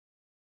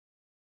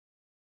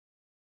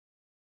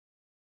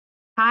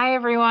Hi,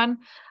 everyone.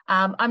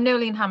 I'm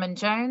Nolene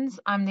Hammond-Jones.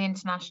 I'm the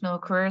International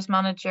Careers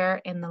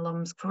Manager in the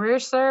LUMS Career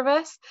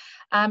Service.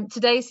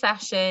 Today's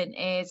session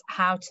is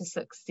how to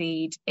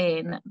succeed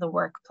in the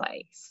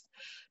workplace.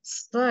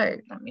 So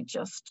let me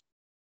just,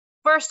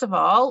 first of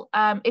all,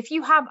 if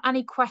you have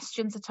any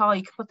questions at all,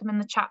 you can put them in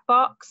the chat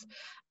box.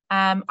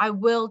 I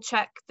will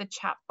check the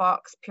chat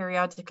box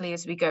periodically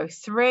as we go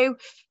through,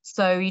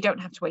 so you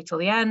don't have to wait till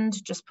the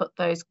end. Just put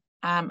those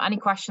any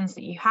questions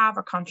that you have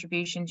or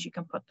contributions, you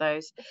can put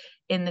those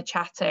in the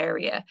chat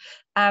area.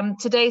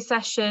 Today's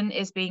session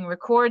is being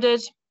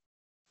recorded,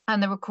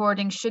 and the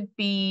recording should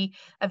be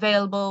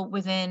available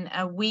within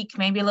a week,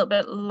 maybe a little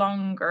bit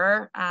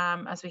longer,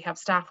 as we have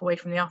staff away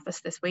from the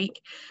office this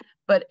week.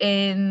 But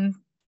in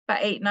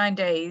about 8-9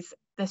 days,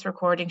 this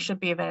recording should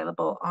be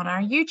available on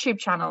our YouTube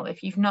channel.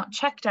 If you've not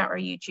checked out our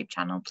YouTube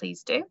channel,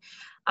 please do.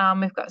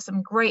 We've got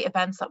some great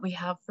events that we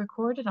have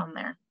recorded on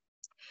there.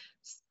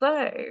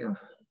 So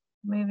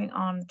moving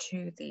on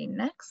to the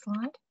next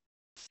slide.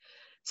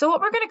 So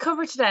what we're going to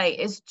cover today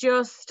is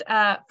just,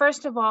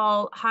 first of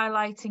all,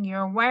 highlighting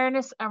your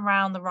awareness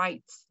around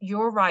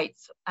your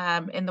rights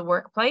in the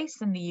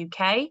workplace in the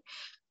UK.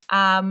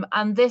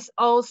 And this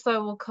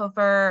also will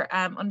cover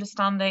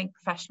understanding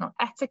professional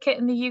etiquette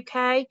in the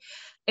UK,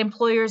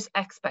 employers'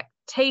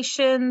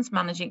 expectations,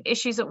 managing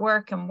issues at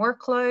work and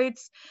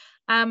workloads,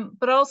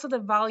 but also the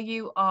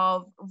value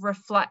of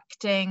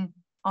reflecting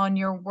on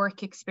your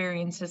work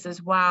experiences as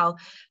well,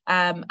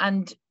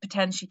 and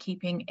potentially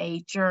keeping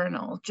a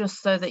journal just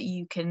so that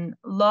you can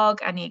log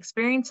any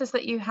experiences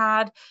that you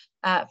had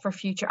for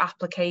future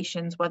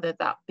applications, whether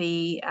that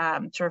be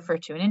to refer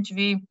to an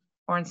interview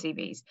or in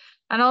CVs,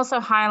 and also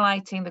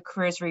highlighting the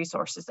careers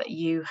resources that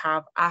you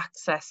have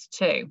access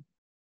to.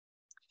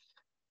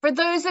 For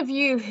those of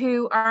you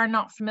who are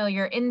not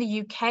familiar, in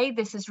the UK,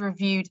 this is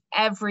reviewed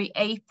every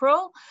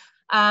April.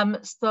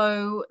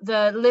 So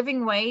the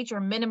living wage or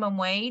minimum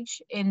wage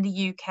in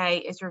the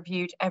UK is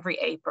reviewed every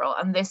April,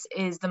 and this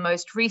is the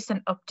most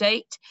recent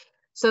update.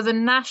 So the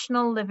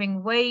national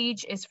living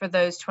wage is for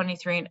those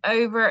 23 and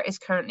over is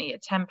currently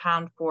at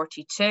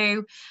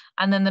 £10.42,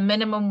 and then the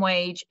minimum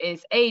wage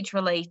is age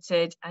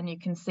related, and you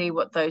can see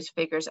what those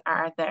figures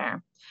are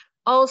there.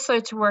 Also,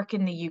 to work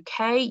in the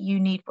UK, you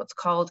need what's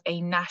called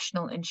a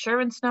national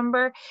insurance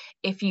number.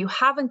 If you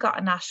haven't got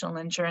a national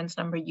insurance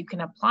number, you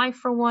can apply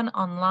for one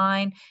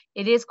online.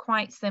 It is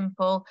quite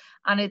simple,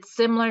 and it's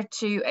similar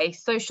to a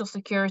social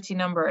security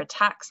number, a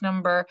tax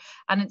number,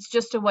 and it's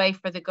just a way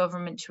for the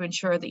government to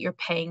ensure that you're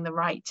paying the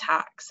right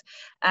tax.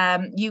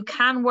 You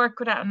can work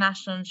without a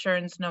national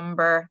insurance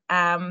number,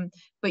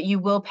 but you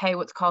will pay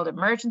what's called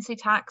emergency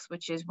tax,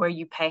 which is where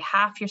you pay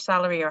half your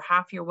salary or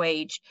half your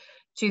wage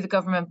to the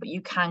government, but you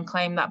can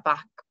claim that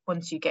back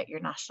once you get your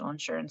national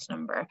insurance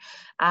number.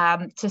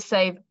 To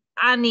save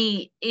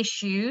any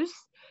issues,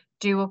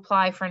 do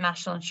apply for a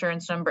national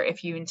insurance number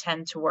if you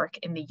intend to work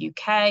in the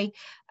UK.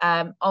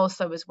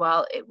 Also as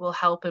well, it will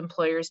help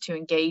employers to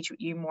engage with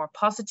you more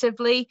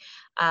positively,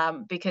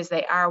 because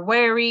they are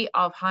wary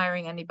of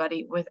hiring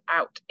anybody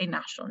without a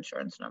national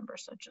insurance number.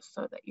 So just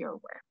so that you're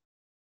aware.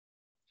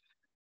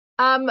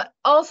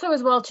 Also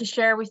as well, to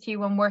share with you,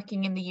 when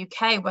working in the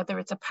UK, whether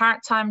it's a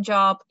part-time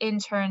job,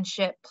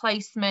 internship,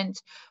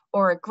 placement,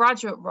 or a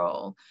graduate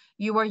role,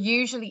 you are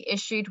usually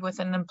issued with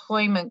an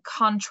employment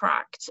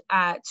contract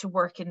to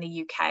work in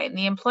the UK. And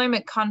the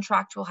employment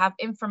contract will have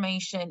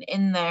information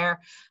in there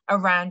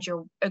around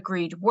your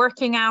agreed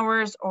working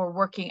hours or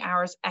working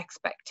hours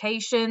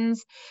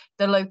expectations,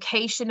 the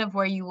location of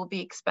where you will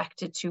be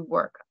expected to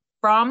work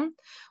from,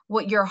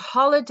 what your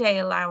holiday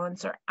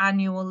allowance or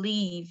annual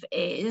leave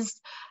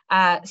is,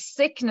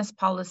 sickness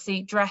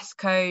policy, dress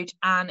code,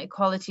 and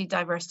equality,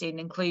 diversity, and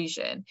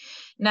inclusion.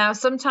 Now,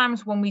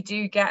 sometimes when we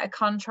do get a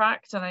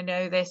contract, and I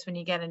know this when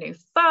you get a new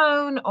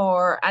phone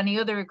or any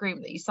other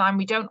agreement that you sign,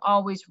 we don't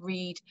always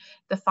read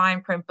the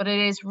fine print, but it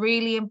is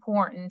really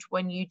important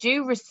when you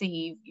do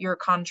receive your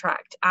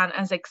contract, and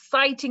as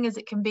exciting as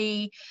it can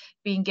be,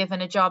 being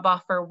given a job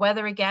offer,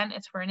 whether again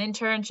it's for an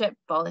internship,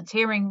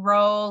 volunteering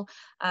role,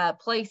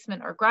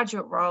 placement, or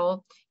graduate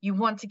role, you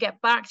want to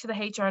get back to the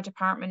HR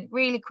department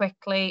really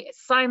quickly,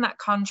 sign that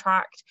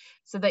contract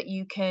so that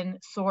you can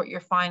sort your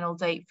final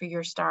date for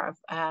your start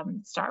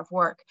of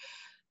work.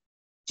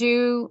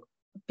 Do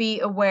be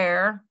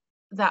aware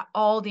that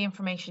all the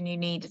information you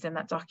need is in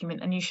that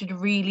document, and you should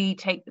really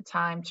take the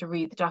time to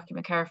read the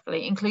document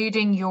carefully,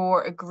 including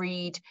your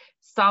agreed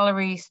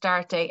salary,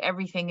 start date,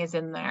 everything is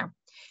in there.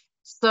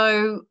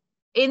 So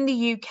in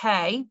the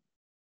UK,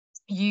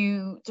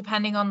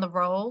 depending on the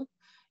role,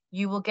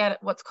 you will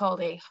get what's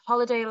called a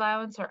holiday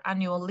allowance or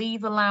annual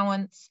leave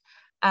allowance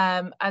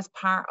as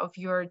part of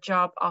your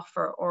job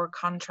offer or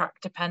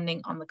contract,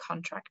 depending on the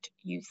contract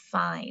you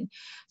sign.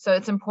 So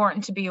it's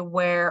important to be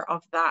aware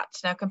of that.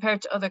 Now,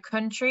 compared to other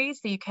countries,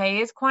 the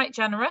UK is quite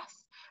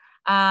generous,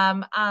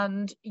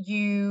 and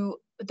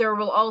there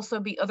will also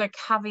be other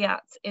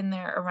caveats in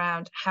there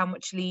around how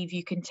much leave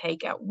you can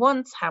take at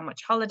once, how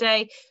much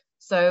holiday.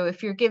 So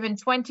if you're given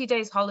 20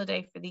 days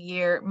holiday for the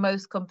year,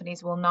 most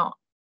companies will not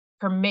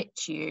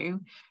permit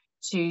you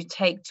to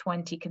take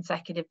 20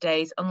 consecutive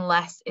days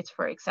unless it's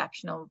for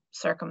exceptional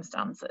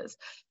circumstances.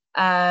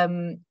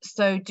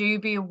 So do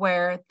be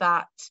aware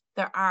that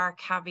there are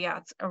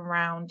caveats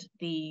around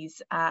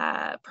these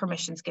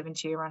permissions given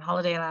to you around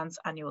holiday allowance,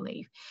 annual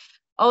leave.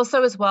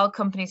 Also, as well,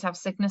 companies have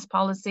sickness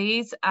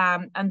policies,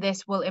 and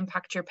this will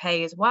impact your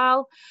pay as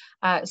well.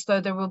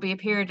 So there will be a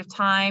period of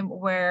time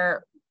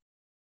where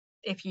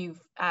if you've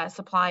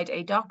supplied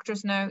a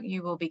doctor's note,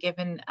 you will be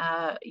given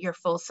your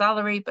full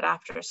salary, but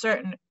after a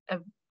certain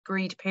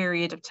agreed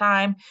period of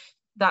time,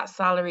 that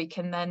salary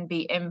can then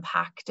be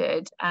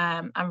impacted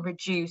and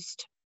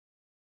reduced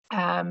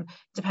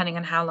depending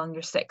on how long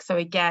you're sick. So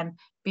again,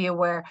 be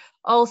aware.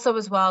 Also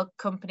as well,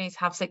 companies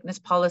have sickness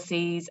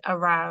policies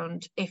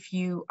around if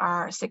you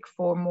are sick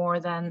for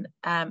more than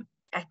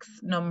X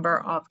number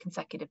of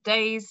consecutive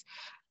days,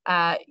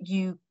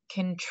 you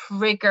can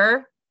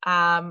trigger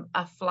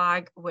a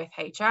flag with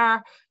HR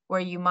where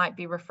you might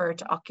be referred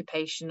to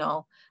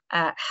occupational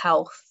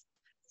health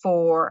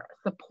for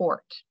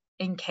support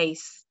in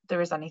case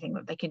there is anything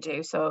that they can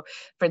do. So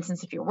for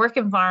instance, if your work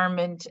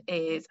environment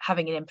is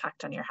having an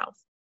impact on your health.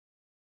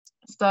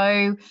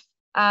 So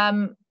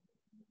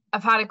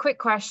I've had a quick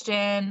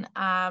question.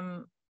 I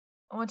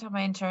want to have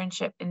my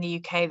internship in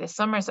the UK this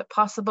summer. Is it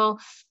possible?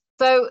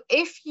 So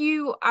if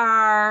you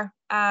are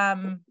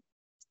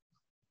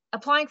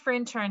applying for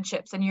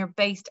internships and you're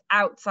based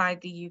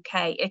outside the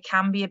UK, it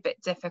can be a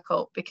bit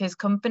difficult because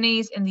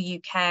companies in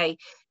the UK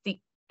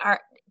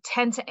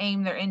tend to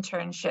aim their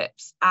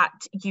internships at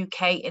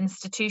UK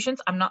institutions.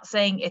 I'm not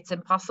saying it's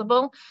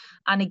impossible.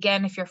 And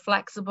again, if you're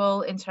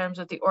flexible in terms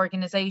of the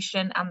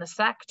organization and the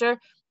sector,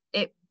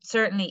 it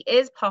certainly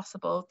is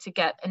possible to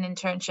get an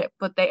internship,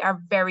 but they are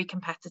very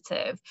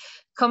competitive.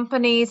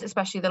 Companies,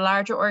 especially the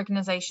larger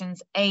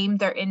organizations, aim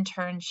their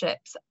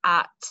internships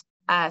at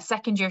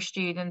second year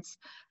students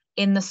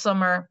in the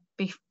summer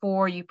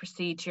before you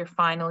proceed to your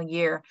final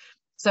year.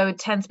 So it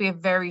tends to be a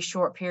very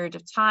short period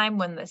of time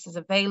when this is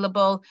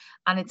available,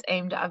 and it's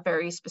aimed at a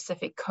very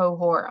specific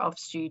cohort of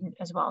student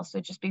as well. So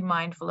just be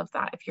mindful of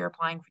that if you're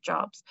applying for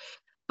jobs.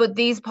 But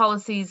these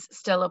policies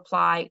still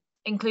apply,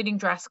 including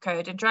dress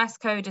code. And dress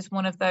code is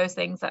one of those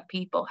things that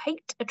people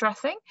hate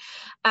addressing,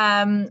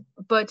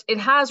 but it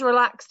has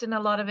relaxed in a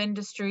lot of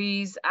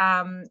industries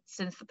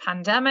since the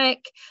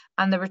pandemic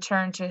and the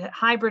return to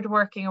hybrid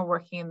working or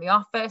working in the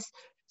office.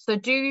 So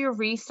do your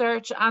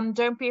research and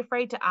don't be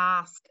afraid to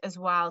ask as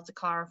well to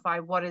clarify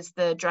what is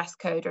the dress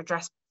code or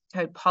dress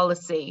code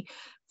policy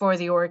for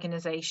the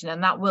organization.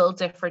 And that will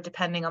differ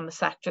depending on the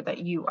sector that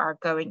you are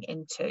going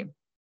into.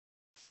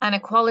 And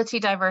equality,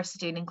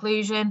 diversity and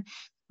inclusion.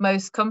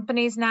 Most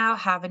companies now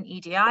have an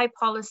EDI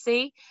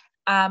policy,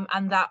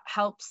 and that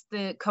helps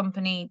the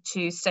company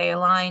to stay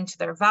aligned to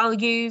their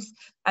values.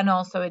 And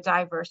also a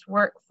diverse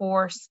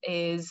workforce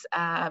is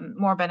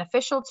more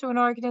beneficial to an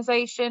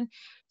organization.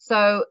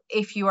 So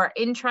if you are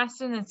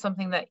interested in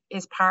something that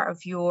is part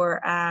of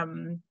your,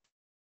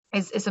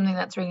 is something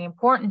that's really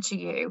important to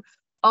you,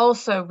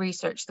 also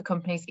research the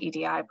company's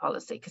EDI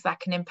policy because that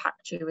can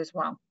impact you as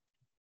well.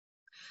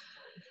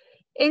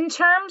 In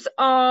terms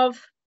of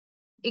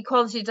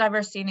equality,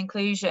 diversity and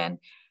inclusion,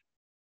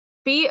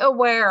 be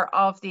aware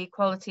of the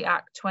Equality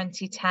Act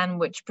 2010,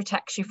 which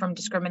protects you from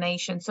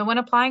discrimination. So when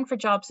applying for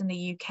jobs in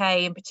the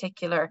UK in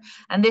particular,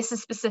 and this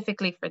is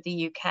specifically for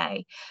the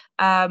UK,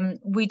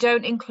 we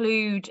don't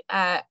include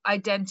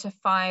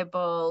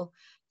identifiable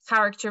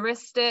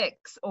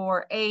characteristics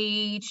or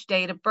age,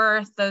 date of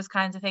birth, those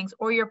kinds of things,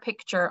 or your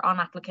picture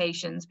on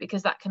applications,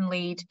 because that can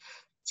lead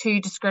to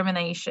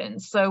discrimination.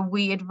 So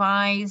we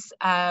advise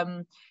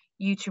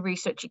you to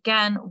research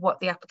again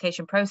what the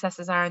application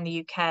processes are in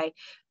the UK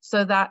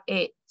so that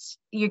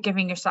you're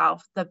giving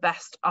yourself the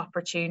best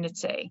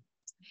opportunity.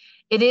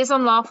 It is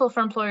unlawful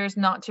for employers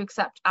not to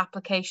accept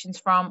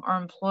applications from or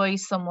employ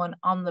someone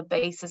on the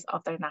basis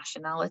of their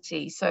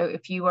nationality. So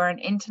if you are an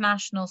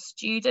international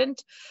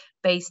student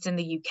based in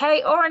the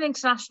UK or an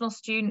international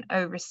student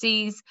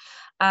overseas,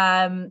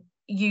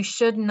 you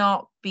should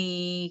not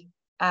be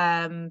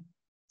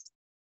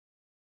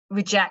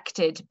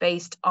rejected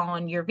based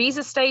on your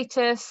visa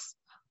status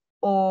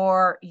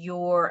or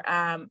your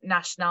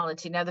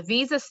nationality. Now, the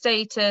visa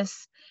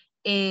status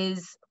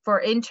is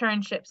for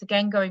internships,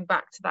 again, going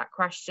back to that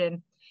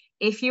question,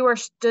 if you are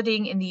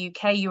studying in the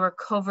UK, you are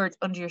covered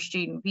under your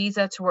student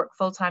visa to work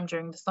full-time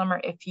during the summer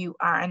if you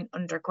are an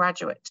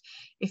undergraduate.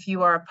 If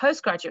you are a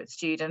postgraduate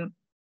student,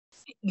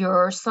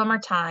 your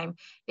summertime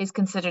is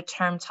considered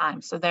term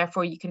time, so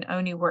therefore you can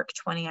only work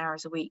 20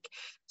 hours a week.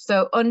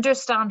 So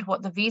understand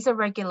what the visa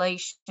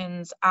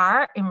regulations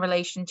are in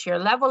relation to your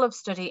level of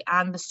study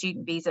and the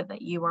student visa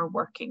that you are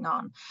working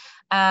on.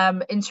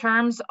 In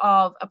terms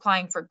of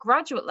applying for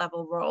graduate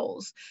level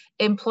roles,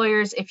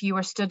 employers, if you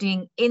are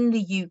studying in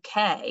the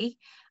UK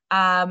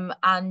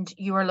and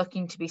you are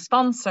looking to be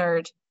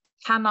sponsored,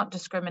 cannot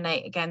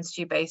discriminate against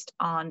you based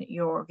on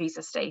your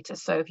visa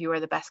status. So if you are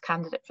the best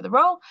candidate for the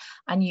role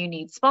and you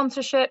need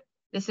sponsorship,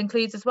 This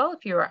includes as well,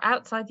 if you are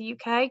outside the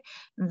UK,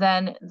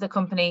 then the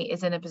company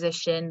is in a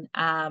position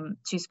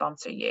to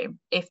sponsor you.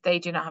 If they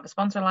do not have a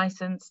sponsor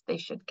license, they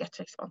should get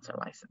a sponsor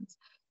license.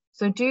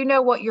 So do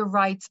know what your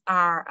rights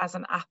are as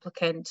an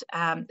applicant,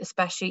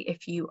 especially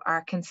if you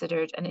are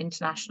considered an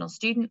international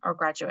student or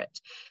graduate.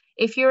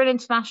 If you're an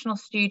international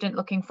student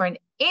looking for an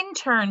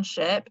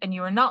internship and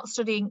you are not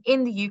studying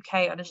in the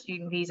UK on a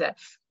student visa,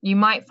 you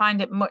might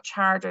find it much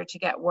harder to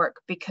get work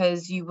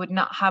because you would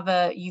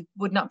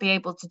not be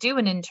able to do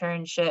an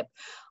internship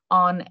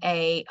on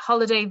a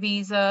holiday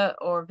visa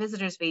or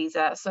visitor's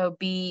visa. So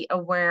be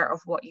aware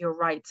of what your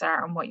rights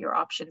are and what your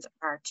options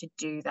are to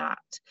do that.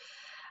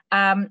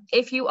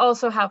 If you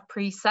also have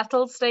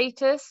pre-settled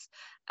status,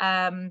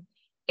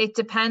 it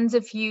depends.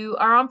 If you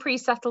are on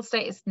pre-settled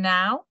status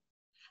now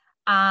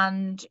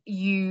and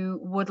you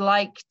would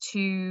like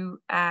to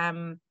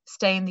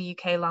stay in the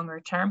UK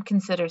longer term,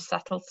 consider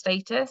settled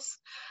status.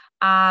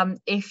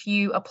 If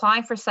you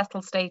apply for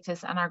settled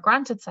status and are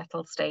granted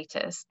settled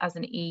status as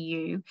an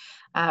EU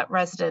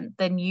resident,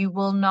 then you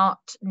will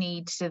not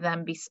need to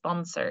then be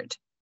sponsored.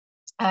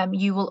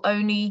 You will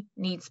only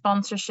need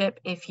sponsorship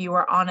if you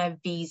are on a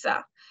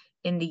visa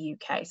in the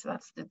UK. So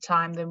that's the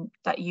time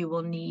that you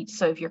will need.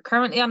 So if you're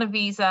currently on a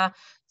visa,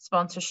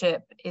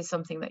 sponsorship is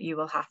something that you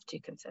will have to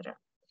consider.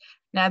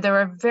 Now, they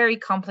are very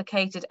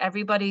complicated.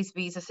 Everybody's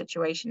visa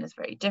situation is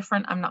very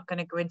different. I'm not going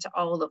to go into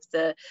all of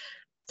the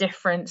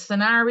different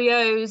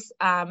scenarios.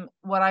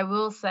 What I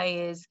will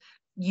say is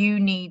you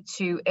need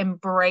to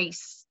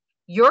embrace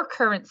your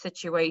current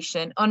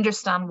situation,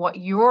 understand what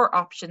your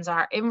options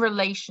are in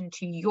relation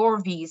to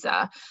your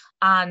visa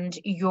and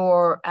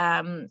your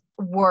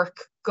work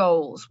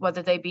goals,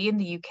 whether they be in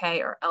the UK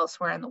or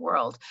elsewhere in the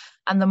world.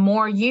 And the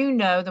more you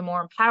know, the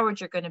more empowered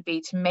you're going to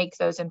be to make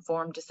those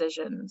informed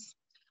decisions.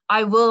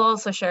 I will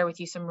also share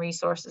with you some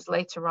resources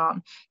later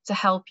on to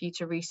help you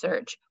to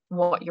research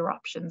what your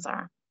options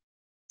are.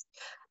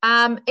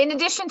 In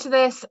addition to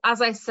this,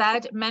 as I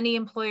said, many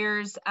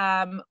employers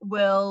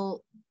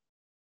will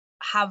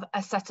have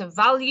a set of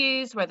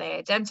values where they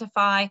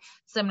identify,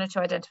 similar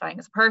to identifying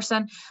as a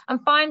person,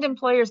 and find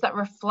employers that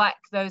reflect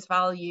those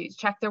values.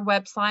 Check their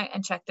website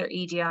and check their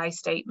EDI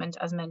statement,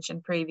 as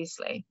mentioned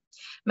previously.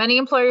 Many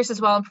employers as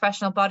well and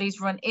professional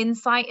bodies run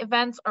insight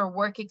events or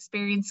work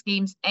experience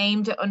schemes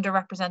aimed at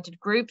underrepresented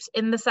groups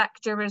in the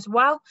sector as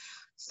well.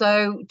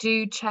 So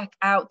do check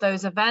out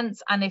those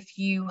events. And if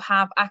you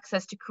have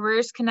access to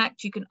Careers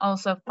Connect, you can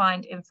also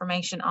find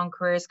information on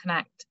Careers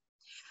Connect.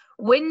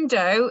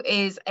 Window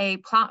is a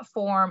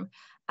platform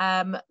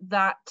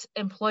that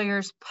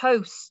employers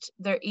post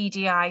their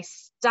EDI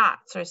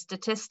stats or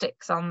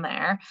statistics on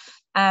there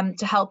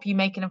to help you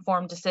make an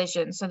informed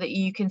decision so that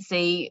you can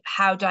see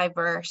how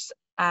diverse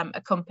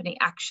a company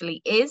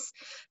actually is.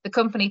 The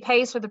company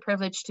pays for the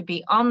privilege to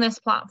be on this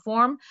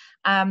platform.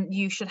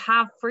 You should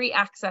have free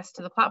access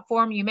to the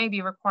platform. You may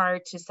be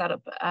required to set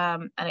up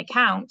an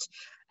account,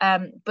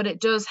 but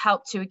it does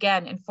help to,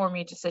 again, inform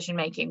your decision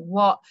making.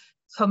 What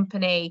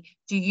company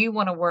do you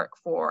want to work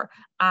for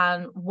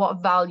and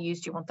what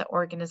values do you want the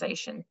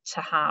organization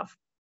to have?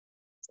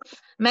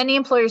 Many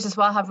employers as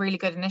well have really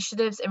good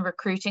initiatives in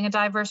recruiting a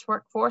diverse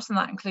workforce, and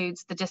that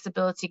includes the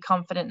Disability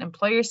Confident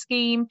Employer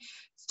Scheme,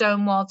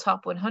 Stonewall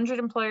Top 100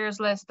 Employers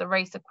List, the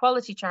Race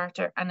Equality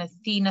Charter, and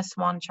Athena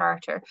Swan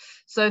Charter.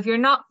 So if you're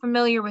not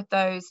familiar with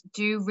those,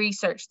 do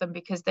research them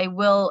because they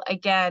will,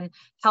 again,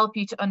 help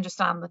you to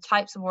understand the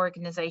types of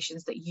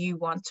organizations that you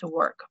want to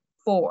work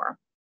for.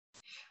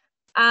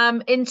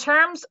 In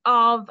terms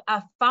of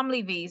a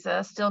family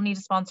visa, still need a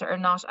sponsor or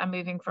not, I'm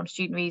moving from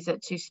student visa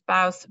to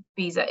spouse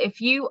visa. If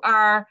you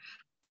are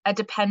a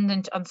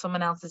dependent on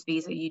someone else's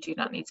visa, you do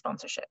not need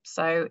sponsorship.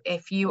 So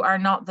if you are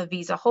not the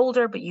visa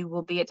holder, but you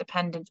will be a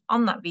dependent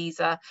on that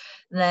visa,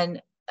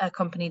 then a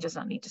company does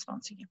not need to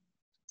sponsor you.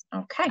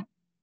 Okay.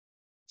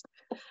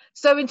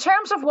 So in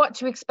terms of what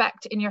to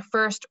expect in your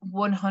first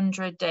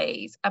 100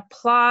 days,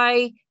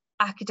 apply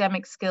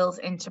academic skills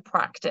into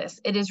practice.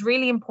 It is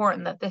really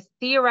important that the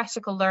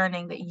theoretical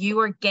learning that you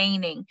are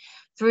gaining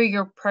through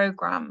your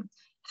program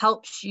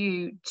helps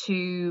you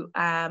to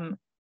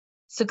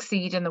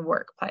succeed in the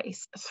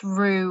workplace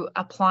through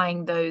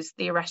applying those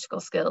theoretical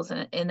skills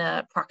in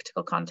a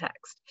practical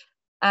context.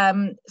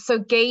 So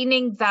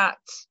gaining that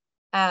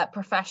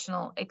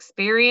professional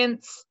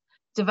experience,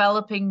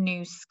 developing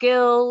new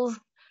skills,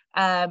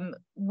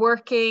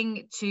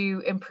 working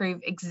to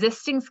improve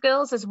existing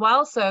skills as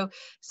well. So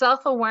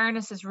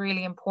self-awareness is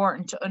really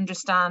important to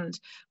understand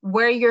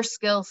where your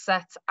skill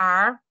sets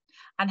are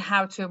and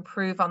how to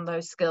improve on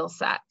those skill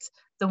sets.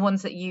 The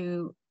ones that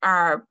you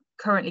are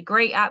currently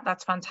great at,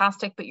 that's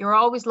fantastic, but you're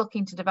always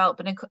looking to develop,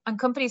 and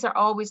companies are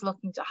always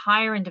looking to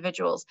hire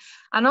individuals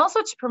and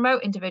also to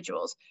promote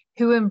individuals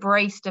who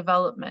embrace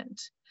development.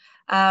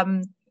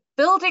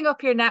 Building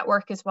up your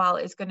network as well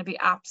is going to be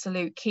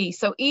absolute key.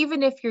 So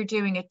even if you're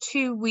doing a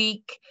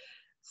 2-week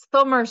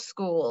summer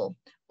school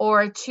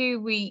or a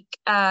 2-week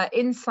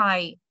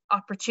insight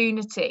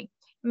opportunity,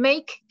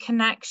 make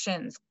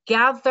connections,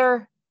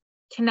 gather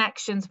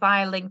connections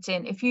via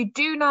LinkedIn. If you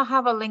do not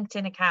have a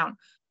LinkedIn account,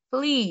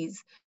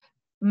 please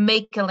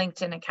make a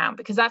LinkedIn account,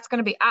 because that's going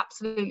to be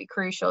absolutely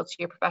crucial to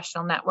your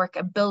professional network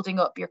and building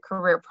up your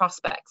career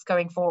prospects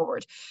going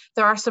forward.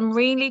 There are some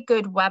really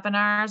good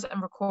webinars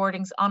and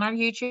recordings on our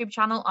YouTube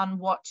channel on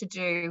what to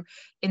do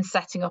in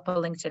setting up a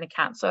LinkedIn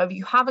account. So if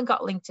you haven't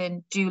got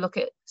LinkedIn, do look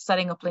at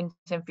setting up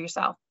LinkedIn for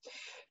yourself.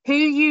 Who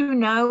you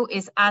know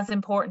is as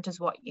important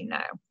as what you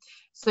know.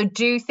 So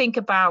do think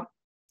about,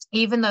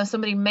 even though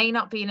somebody may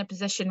not be in a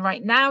position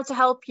right now to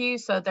help you,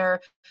 so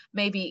they're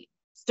maybe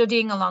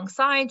studying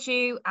alongside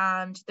you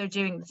and they're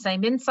doing the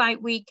same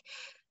Insight Week,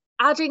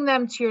 adding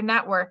them to your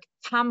network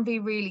can be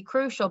really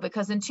crucial,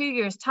 because in 2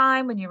 years'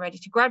 time, when you're ready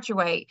to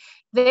graduate,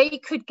 they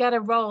could get a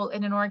role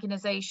in an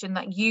organization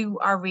that you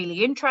are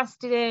really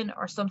interested in,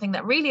 or something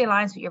that really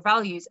aligns with your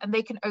values, and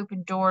they can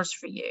open doors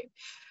for you.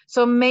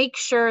 So make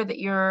sure that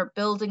you're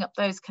building up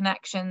those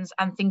connections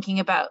and thinking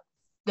about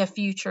the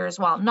future as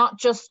well, not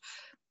just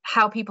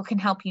how people can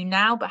help you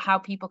now, but how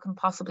people can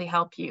possibly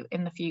help you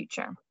in the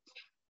future.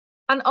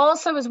 And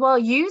also as well,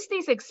 use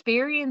these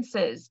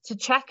experiences to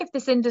check if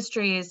this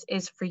industry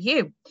is for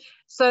you.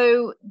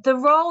 So the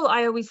role,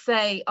 I always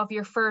say, of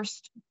your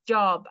first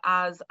job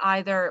as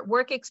either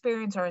work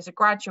experience or as a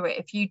graduate,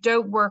 if you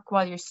don't work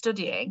while you're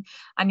studying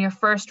and your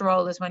first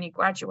role is when you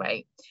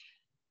graduate,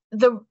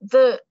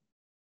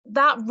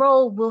 that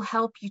role will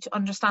help you to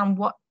understand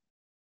what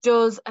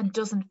does and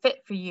doesn't fit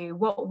for you,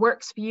 what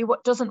works for you,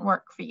 what doesn't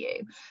work for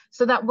you,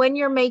 so that when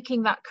you're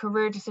making that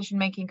career decision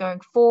making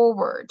going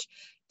forward,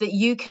 that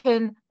you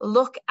can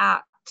look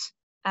at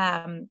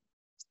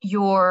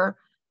your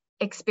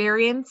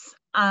experience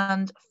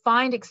and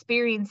find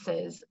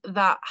experiences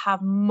that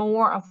have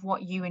more of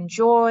what you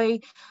enjoy,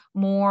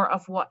 more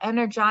of what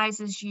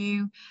energizes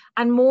you,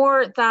 and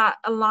more that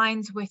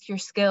aligns with your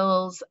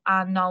skills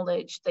and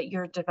knowledge that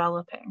you're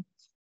developing.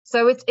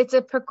 So it's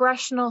a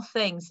progressional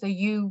thing. So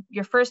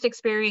your first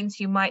experience,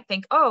 you might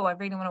think, oh, I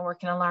really want to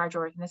work in a large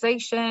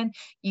organization.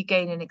 You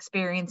gain an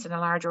experience in a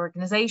large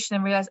organization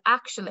and realize,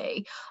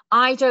 actually,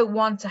 I don't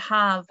want to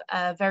have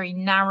a very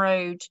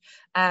narrowed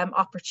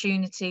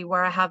opportunity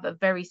where I have a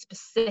very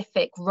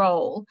specific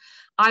role.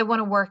 I want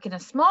to work in a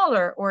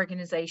smaller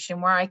organization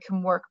where I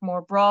can work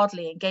more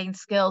broadly and gain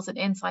skills and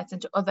insights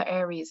into other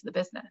areas of the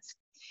business.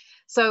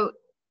 So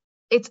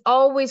it's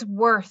always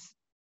worth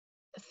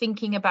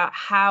thinking about,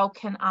 how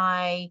can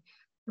I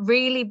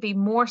really be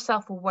more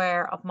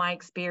self-aware of my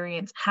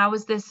experience? How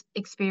is this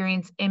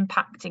experience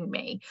impacting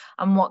me?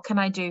 And what can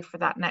I do for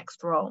that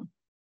next role?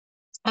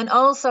 And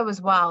also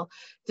as well,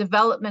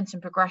 development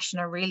and progression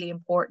are really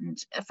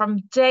important. From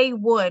day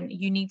one,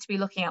 you need to be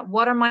looking at,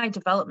 what are my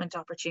development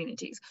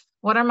opportunities?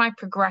 What are my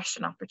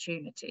progression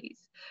opportunities?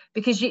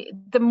 Because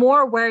the more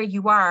aware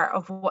you are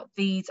of what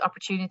these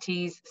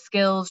opportunities,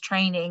 skills,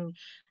 training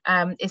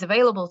is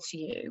available to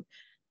you,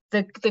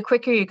 the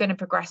quicker you're going to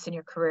progress in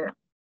your career.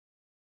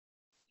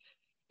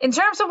 In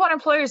terms of what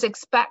employers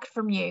expect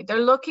from you, they're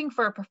looking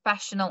for a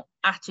professional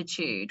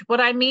attitude. What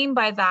I mean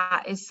by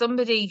that is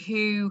somebody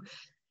who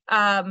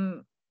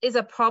is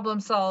a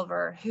problem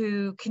solver,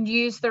 who can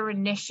use their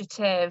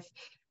initiative,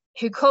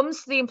 who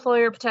comes to the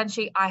employer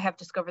potentially, I have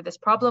discovered this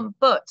problem,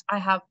 but I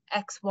have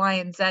X, Y,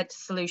 and Z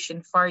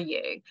solution for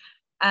you.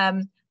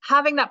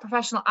 Having that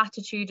professional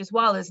attitude as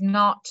well is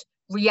not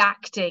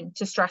reacting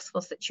to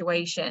stressful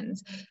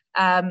situations,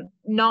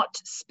 not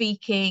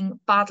speaking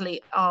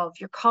badly of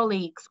your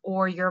colleagues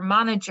or your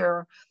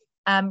manager,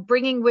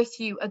 bringing with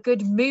you a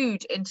good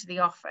mood into the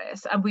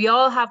office. And we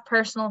all have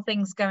personal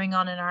things going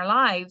on in our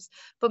lives,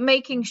 but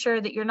making sure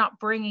that you're not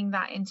bringing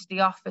that into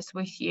the office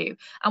with you,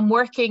 and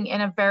working in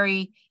a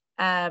very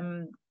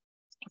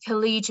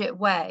collegiate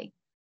way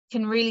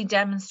can really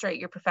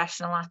demonstrate your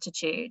professional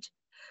attitude.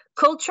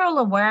 Cultural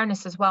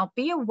awareness as well.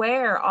 Be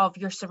aware of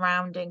your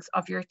surroundings,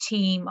 of your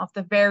team, of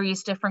the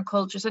various different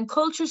cultures and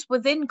cultures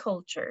within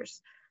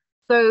cultures.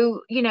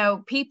 So,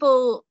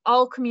 people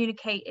all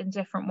communicate in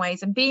different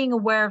ways, and being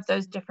aware of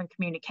those different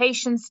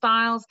communication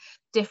styles,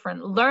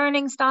 different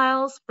learning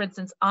styles. For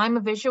instance, I'm a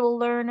visual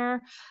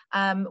learner.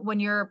 When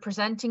you're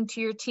presenting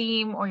to your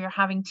team or you're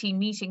having team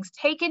meetings,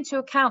 take into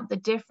account the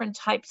different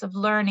types of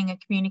learning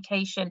and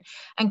communication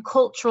and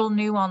cultural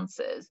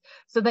nuances,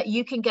 so that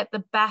you can get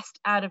the best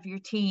out of your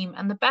team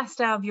and the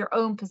best out of your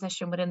own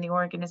position within the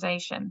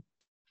organization.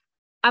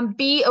 And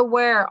be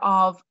aware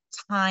of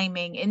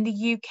timing. In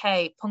the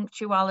UK,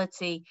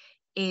 punctuality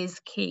is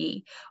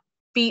key.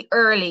 Be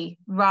early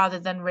rather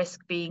than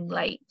risk being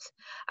late,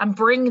 and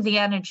bring the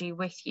energy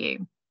with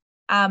you.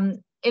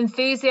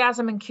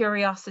 Enthusiasm and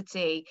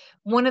curiosity.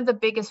 One of the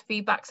biggest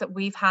feedbacks that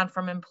we've had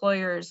from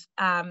employers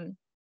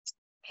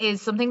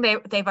is something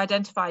they've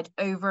identified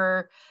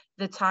over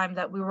the time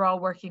that we were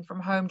all working from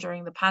home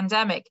during the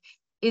pandemic,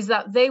 is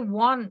that they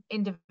want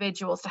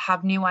individuals to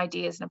have new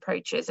ideas and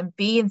approaches and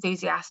be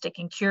enthusiastic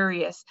and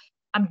curious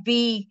and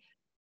be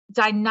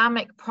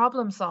dynamic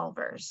problem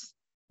solvers.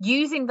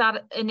 Using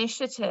that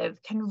initiative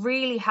can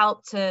really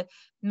help to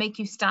make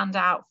you stand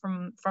out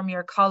from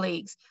your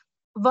colleagues.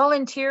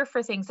 volunteer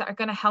for things that are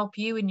going to help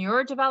you in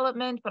your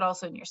development, but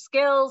also in your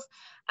skills,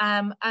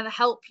 and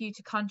help you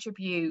to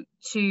contribute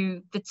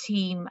to the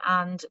team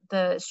and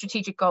the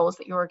strategic goals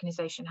that your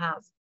organization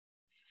has.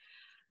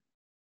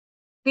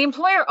 The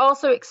employer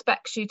also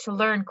expects you to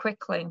learn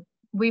quickly.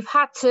 We've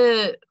had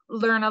to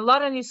learn a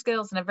lot of new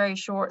skills in a very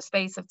short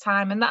space of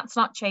time, and that's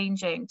not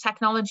changing.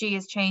 Technology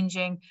is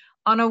changing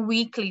on a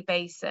weekly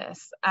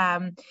basis.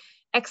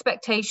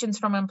 Expectations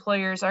from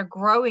employers are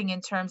growing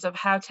in terms of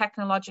how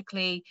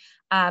technologically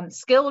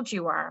skilled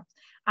you are.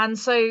 And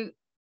so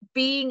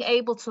being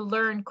able to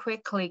learn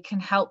quickly can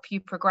help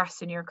you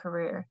progress in your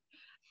career.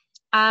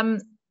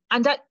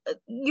 And that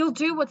you'll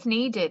do what's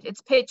needed. It's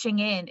pitching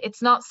in.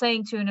 It's not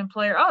saying to an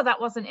employer, oh, that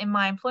wasn't in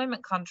my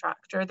employment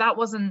contract, or that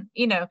wasn't,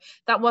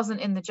 that wasn't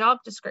in the job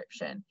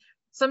description.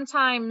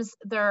 Sometimes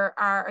there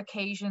are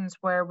occasions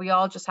where we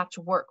all just have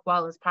to work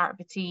well as part of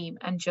a team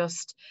and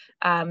just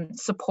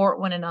support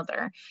one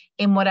another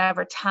in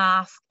whatever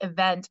task,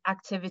 event,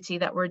 activity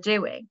that we're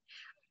doing.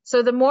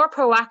 So the more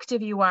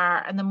proactive you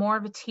are and the more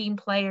of a team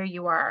player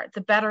you are,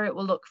 the better it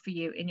will look for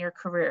you in your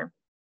career.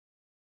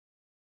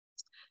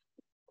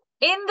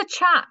 In the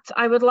chat,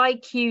 I would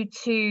like you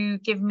to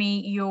give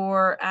me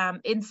your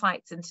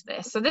insights into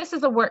this. So this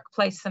is a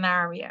workplace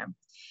scenario.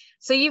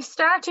 So you've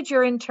started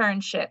your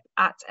internship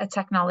at a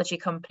technology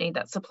company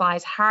that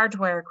supplies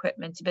hardware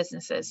equipment to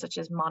businesses such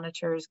as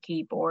monitors,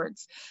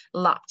 keyboards,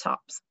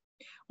 laptops.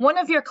 One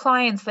of your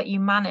clients that you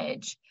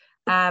manage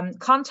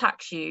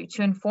contacts you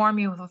to inform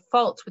you of a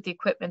fault with the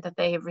equipment that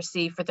they have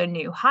received for their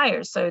new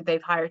hires. So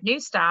they've hired new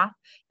staff,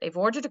 they've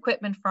ordered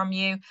equipment from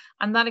you,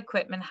 and that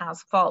equipment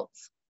has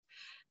faults.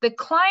 The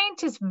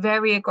client is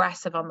very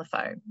aggressive on the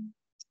phone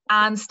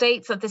and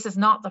states that this is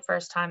not the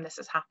first time this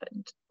has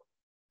happened.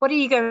 What are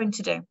you going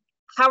to do?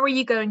 How are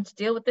you going to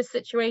deal with this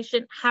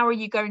situation? How are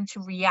you going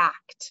to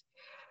react?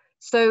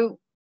 So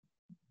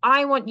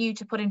I want you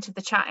to put into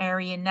the chat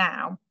area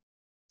now,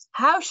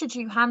 how should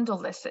you handle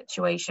this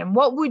situation?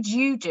 What would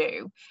you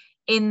do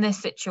in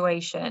this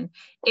situation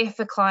if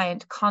a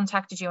client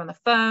contacted you on the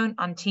phone,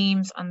 on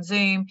Teams, on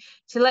Zoom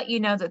to let you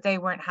know that they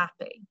weren't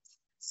happy?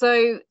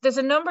 So there's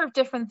a number of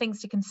different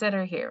things to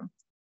consider here.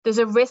 There's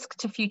a risk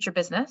to future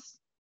business.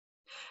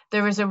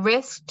 There is a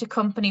risk to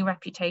company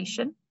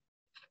reputation.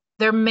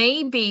 There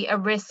may be a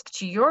risk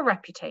to your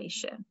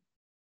reputation.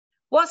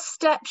 What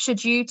steps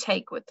should you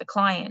take with the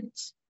client?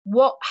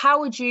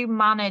 How would you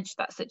manage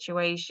that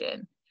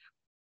situation?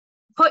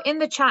 Put in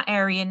the chat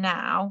area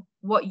now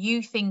what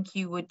you think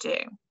you would do.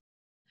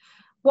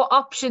 What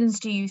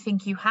options do you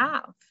think you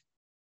have?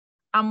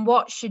 And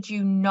what should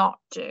you not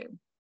do?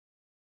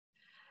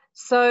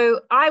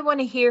 So I want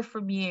to hear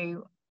from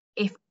you.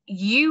 If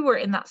you were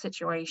in that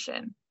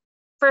situation,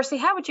 firstly,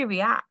 how would you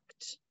react?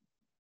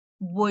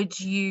 Would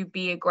you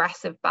be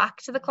aggressive back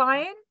to the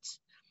client?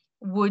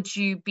 Would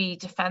you be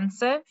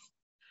defensive?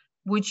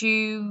 Would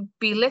you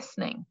be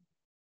listening?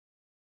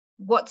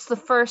 What's the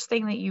first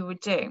thing that you would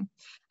do?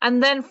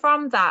 And then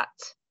from that,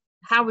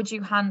 how would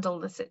you handle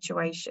the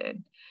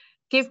situation?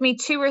 Give me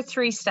 2 or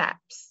 3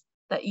 steps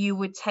that you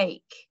would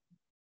take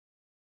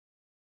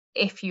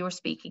if you were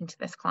speaking to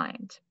this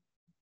client.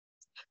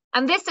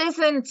 And this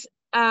isn't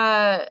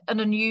an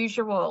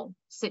unusual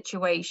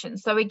situation.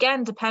 So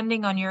again,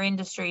 depending on your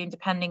industry and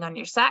depending on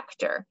your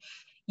sector,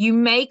 you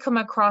may come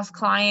across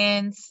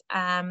clients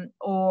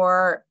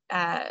or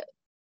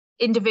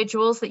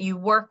individuals that you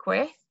work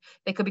with.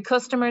 They could be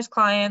customers,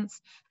 clients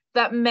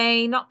that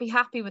may not be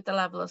happy with the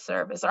level of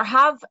service or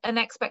have an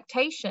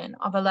expectation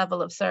of a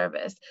level of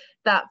service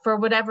that for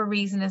whatever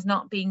reason is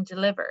not being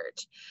delivered.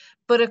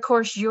 But of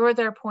course, you're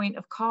their point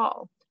of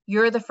call.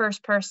 You're the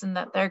first person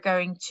that they're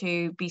going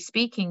to be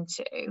speaking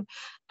to,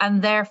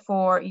 and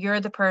therefore you're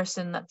the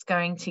person that's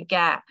going to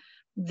get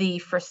the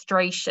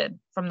frustration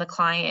from the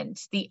client,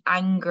 the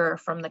anger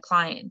from the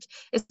client,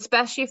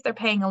 especially if they're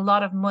paying a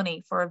lot of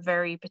money for a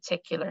very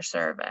particular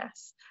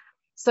service.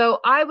 So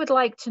I would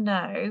like to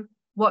know,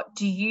 what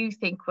do you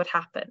think would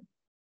happen?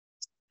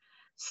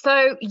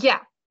 So yeah,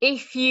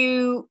 if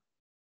you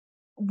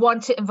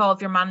want to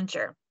involve your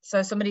manager.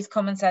 So somebody's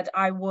come and said,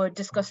 I would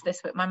discuss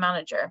this with my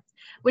manager,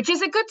 which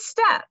is a good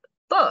step.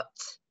 But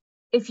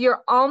if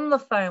you're on the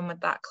phone with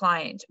that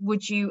client,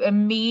 would you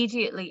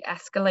immediately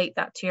escalate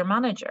that to your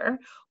manager,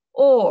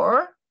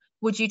 or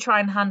would you try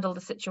and handle the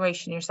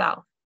situation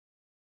yourself?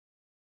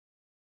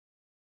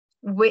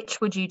 Which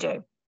would you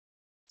do?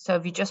 So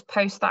if you just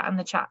post that in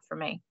the chat for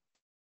me.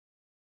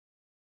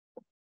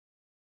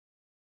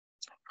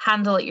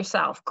 Handle it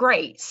yourself.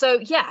 Great. So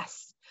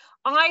yes,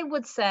 I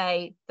would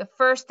say the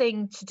first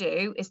thing to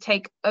do is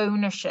take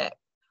ownership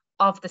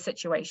of the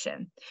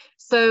situation.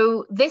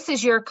 So this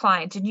is your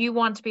client and you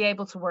want to be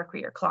able to work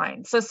with your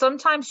client. So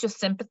sometimes just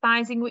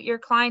sympathizing with your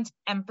client,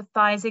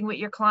 empathizing with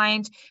your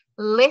client,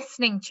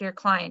 listening to your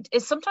client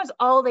is sometimes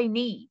all they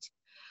need.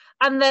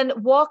 And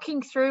then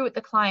walking through with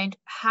the client,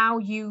 how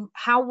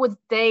would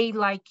they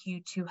like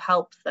you to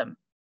help them?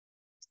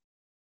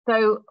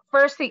 So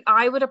firstly,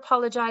 I would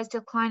apologize to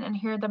the client and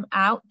hear them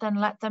out, then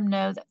let them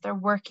know that they're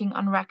working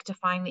on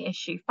rectifying the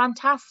issue.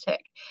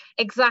 Fantastic.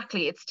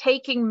 Exactly. It's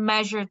taking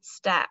measured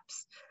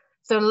steps.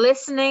 So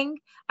listening,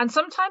 and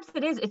sometimes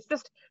it's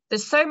just,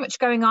 there's so much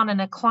going on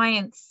in a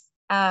client's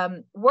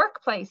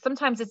workplace.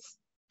 Sometimes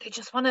they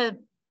just want to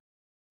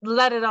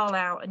let it all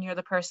out, and you're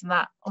the person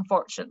that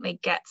unfortunately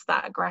gets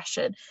that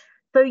aggression.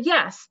 So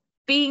yes,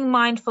 being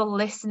mindful,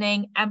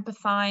 listening,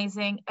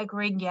 empathizing,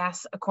 agreeing,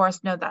 yes, of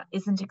course, no, that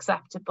isn't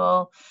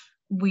acceptable.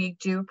 We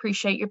do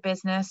appreciate your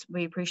business.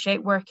 We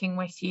appreciate working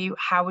with you.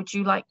 How would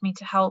you like me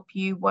to help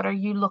you? What are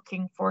you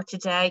looking for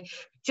today?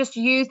 Just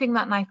using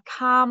that nice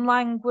calm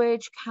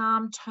language,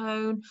 calm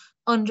tone,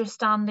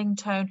 understanding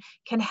tone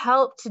can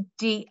help to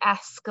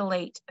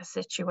de-escalate a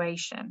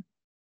situation.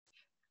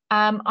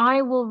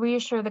 I will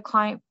reassure the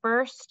client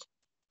first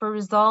for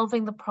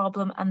resolving the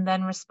problem and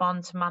then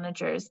respond to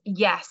managers.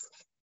 Yes.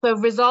 So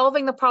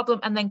resolving the problem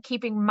and then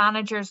keeping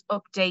managers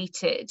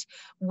updated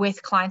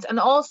with clients, and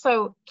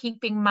also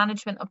keeping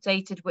management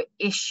updated with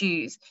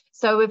issues.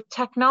 So if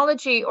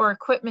technology or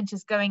equipment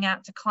is going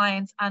out to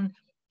clients and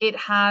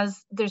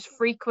there's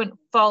frequent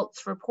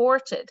faults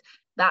reported,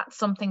 that's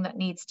something that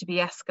needs to be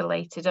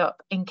escalated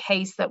up in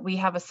case that we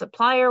have a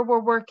supplier we're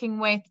working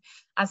with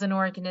as an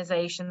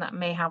organization that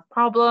may have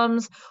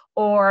problems,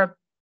 or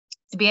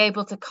to be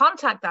able to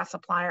contact that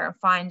supplier and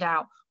find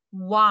out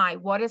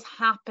what is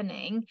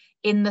happening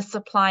in the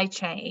supply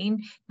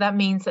chain that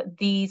means that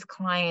these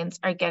clients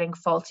are getting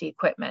faulty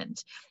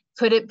equipment.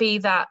 Could it be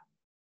that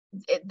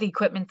the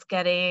equipment's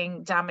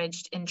getting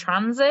damaged in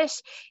transit?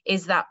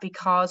 Is that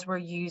because we're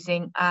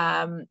using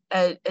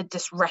a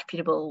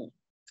disreputable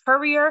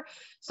courier?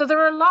 So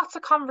there are lots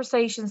of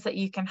conversations that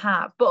you can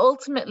have, but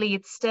ultimately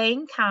it's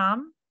staying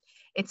calm,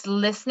 it's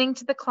listening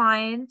to the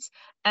client,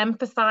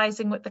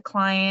 empathizing with the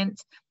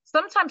client,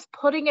 sometimes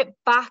putting it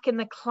back in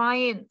the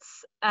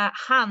client's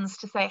hands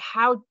to say,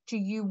 how do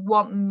you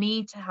want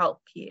me to help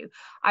you?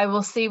 I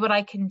will see what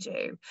I can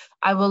do.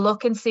 I will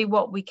look and see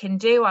what we can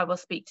do. I will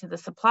speak to the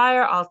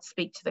supplier, I'll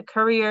speak to the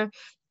courier,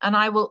 and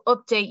I will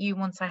update you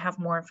once I have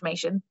more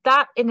information.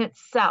 That in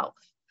itself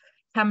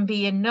can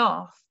be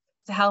enough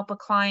to help a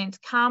client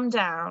calm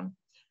down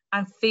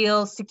and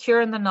feel secure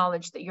in the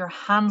knowledge that you're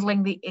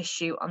handling the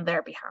issue on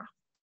their behalf.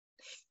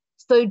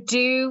 So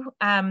do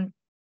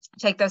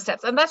take those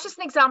steps. And that's just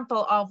an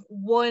example of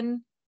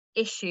one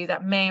issue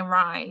that may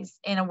arise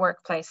in a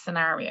workplace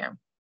scenario.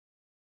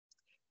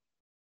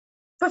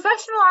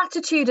 Professional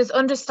attitude is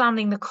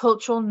understanding the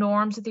cultural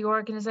norms of the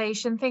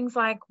organization, things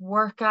like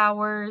work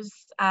hours,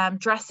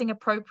 dressing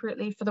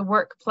appropriately for the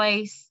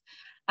workplace,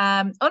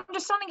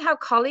 understanding how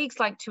colleagues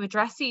like to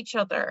address each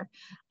other,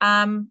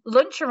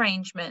 lunch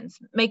arrangements,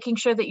 making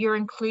sure that you're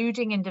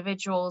including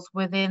individuals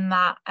within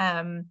that,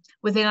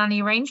 within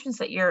any arrangements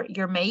that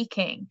you're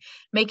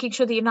making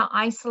sure that you're not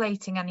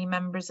isolating any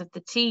members of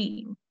the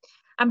team,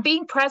 and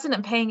being present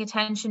and paying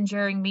attention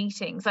during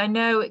meetings. I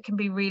know it can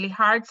be really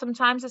hard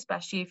sometimes,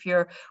 especially if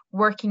you're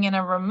working in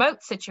a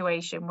remote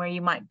situation where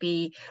you might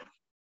be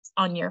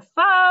on your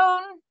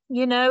phone,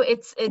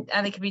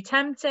 and it can be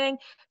tempting.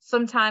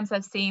 Sometimes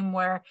I've seen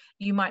where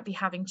you might be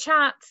having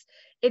chats.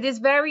 It is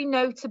very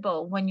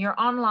notable when you're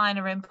online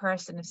or in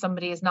person if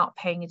somebody is not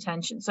paying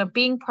attention. So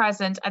being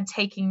present and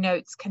taking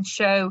notes can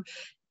show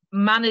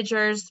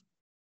managers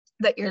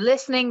that you're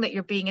listening, that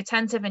you're being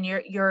attentive, and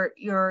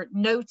you're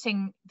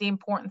noting the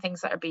important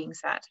things that are being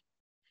said.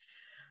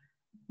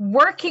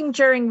 Working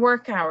during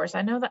work hours.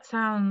 I know that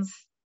sounds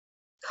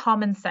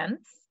common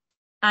sense,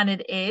 and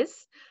it is.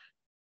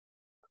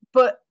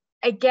 But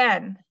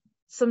again,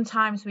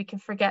 sometimes we can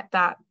forget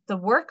that the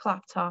work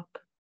laptop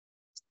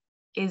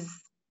is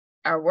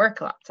our work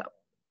laptop,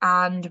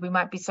 and we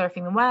might be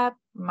surfing the web,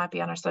 we might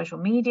be on our social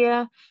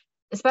media,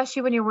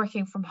 especially when you're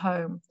working from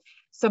home.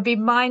 So be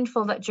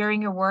mindful that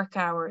during your work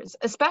hours,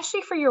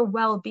 especially for your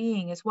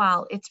well-being as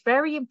well, it's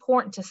very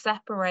important to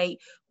separate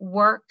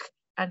work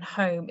and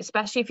home,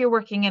 especially if you're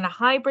working in a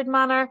hybrid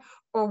manner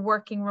or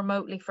working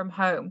remotely from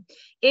home.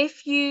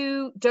 If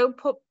you don't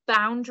put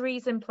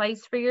boundaries in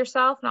place for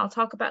yourself, and I'll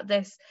talk about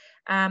this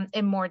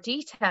in more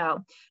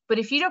detail, but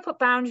if you don't put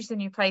boundaries in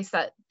your place,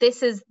 that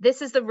this is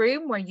the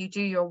room where you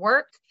do your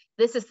work,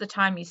 this is the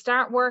time you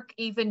start work,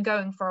 even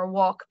going for a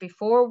walk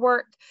before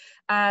work,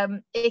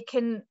 it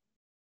can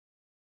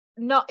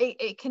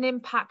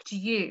impact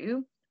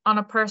you on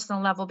a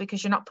personal level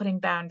because you're not putting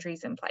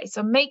boundaries in place.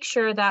 So make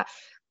sure that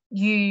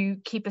you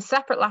keep a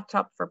separate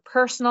laptop for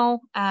personal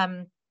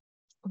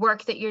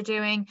work that you're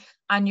doing,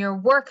 and your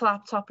work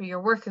laptop or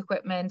your work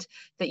equipment,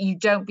 that you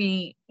don't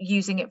be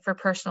using it for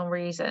personal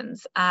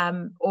reasons,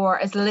 or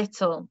as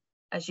little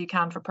as you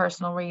can for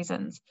personal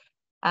reasons,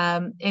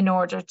 in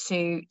order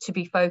to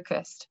be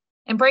focused.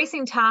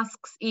 Embracing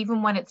tasks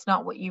even when it's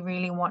not what you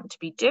really want to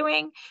be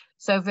doing.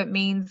 So if it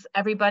means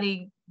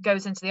everybody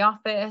goes into the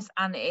office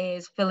and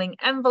is filling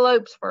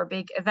envelopes for a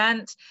big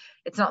event,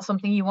 it's not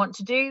something you want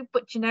to do,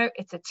 but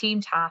it's a team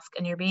task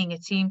and you're being a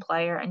team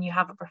player and you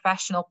have a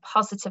professional,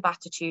 positive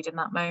attitude in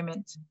that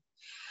moment.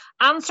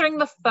 Answering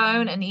the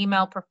phone and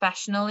email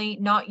professionally,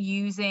 not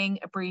using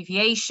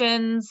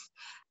abbreviations,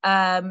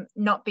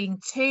 not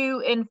being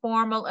too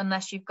informal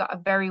unless you've got a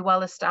very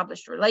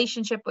well-established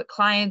relationship with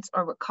clients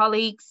or with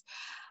colleagues,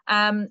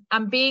 and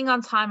being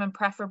on time and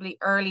preferably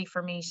early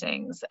for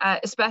meetings,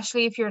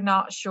 especially if you're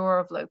not sure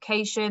of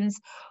locations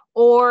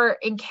or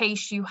in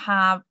case you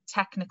have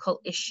technical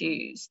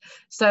issues.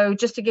 So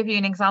just to give you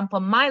an example,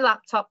 my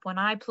laptop, when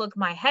I plug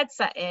my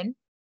headset in,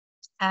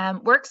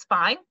 works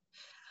fine.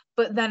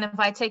 But then if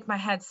I take my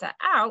headset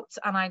out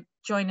and I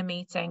join a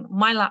meeting,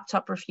 my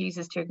laptop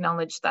refuses to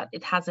acknowledge that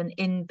it has an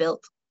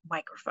inbuilt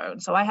microphone.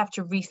 So I have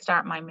to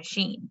restart my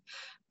machine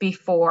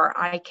before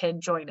I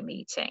can join a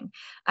meeting.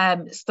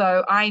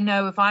 So I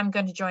know if I'm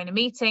going to join a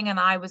meeting and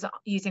I was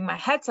using my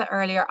headset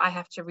earlier, I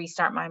have to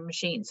restart my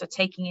machine. So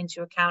taking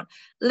into account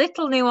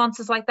little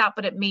nuances like that,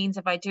 but it means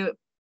if I do it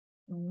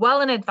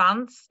well in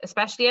advance,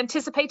 especially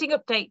anticipating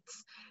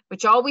updates,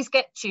 which always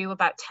get you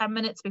about 10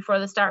 minutes before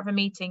the start of a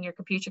meeting, your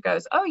computer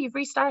goes, oh, you've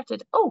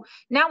restarted. Oh,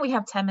 now we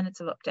have 10 minutes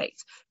of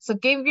updates. So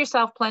give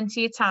yourself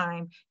plenty of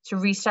time to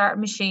restart a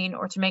machine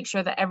or to make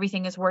sure that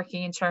everything is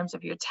working in terms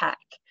of your tech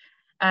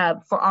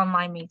for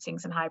online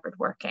meetings and hybrid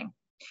working.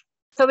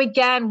 So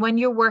again, when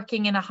you're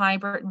working in a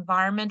hybrid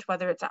environment,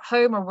 whether it's at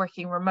home or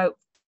working remote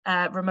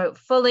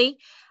fully,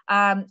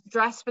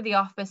 dress for the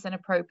office in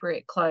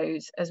appropriate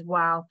clothes as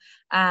well.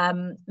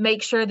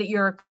 Make sure that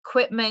your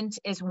equipment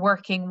is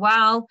working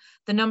well.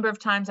 The number of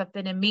times I've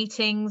been in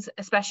meetings,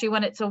 especially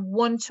when it's a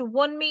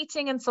one-to-one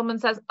meeting and someone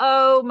says,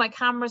 oh, my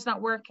camera's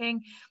not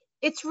working.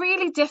 It's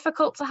really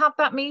difficult to have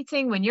that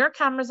meeting when your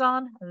camera's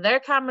on,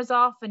 their camera's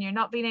off, and you're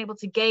not being able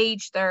to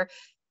gauge their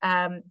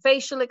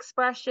facial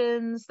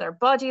expressions, their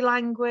body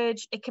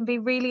language. It can be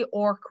really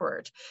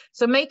awkward.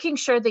 So making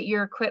sure that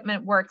your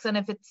equipment works, and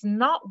if it's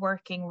not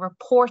working,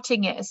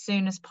 reporting it as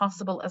soon as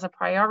possible as a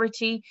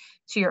priority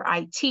to your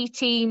IT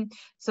team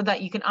so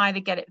that you can either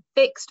get it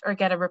fixed or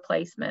get a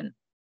replacement.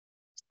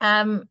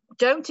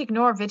 Don't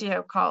ignore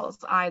video calls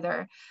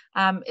either,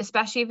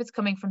 especially if it's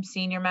coming from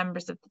senior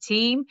members of the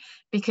team,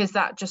 because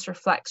that just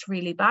reflects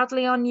really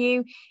badly on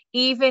you.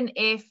 Even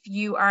if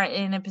you are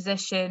in a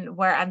position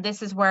where, and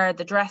this is where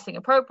the dressing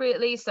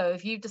appropriately, so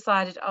if you've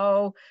decided,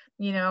 oh,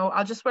 you know,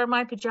 I'll just wear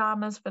my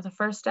pajamas for the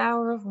first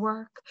hour of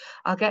work,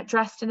 I'll get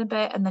dressed in a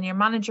bit, and then your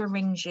manager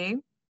rings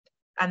you,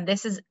 and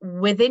this is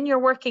within your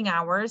working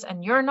hours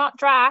and you're not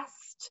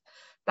dressed,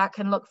 that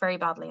can look very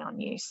badly on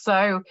you.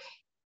 So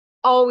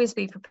always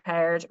be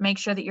prepared. Make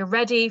sure that you're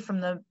ready from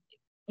the,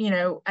 you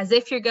know, as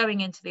if you're going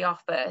into the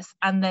office,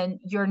 and then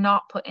you're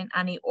not put in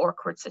any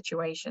awkward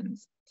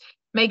situations.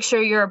 Make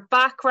sure your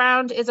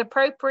background is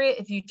appropriate.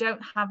 If you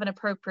don't have an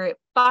appropriate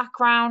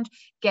background,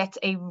 get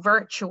a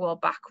virtual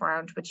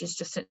background, which is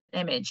just an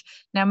image.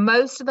 Now,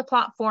 most of the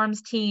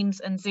platforms,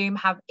 Teams and Zoom,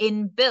 have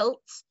inbuilt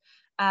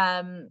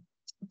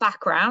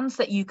backgrounds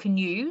that you can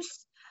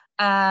use,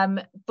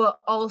 but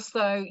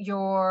also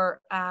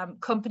your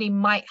company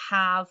might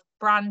have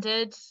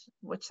branded,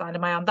 which side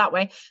am I on that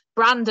way,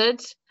 branded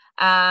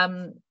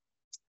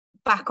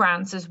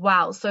backgrounds as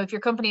well. So if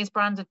your company has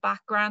branded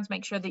backgrounds,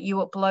 make sure that you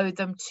upload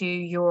them to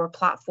your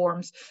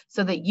platforms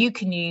so that you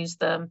can use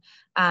them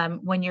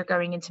when you're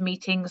going into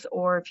meetings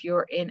or if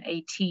you're in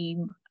a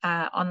team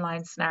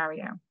online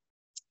scenario.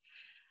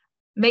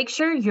 Make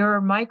sure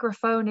your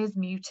microphone is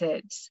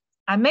muted,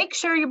 and make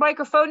sure your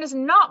microphone is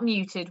not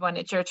muted when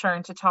it's your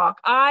turn to talk.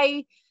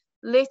 I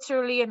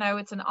literally, you know,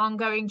 it's an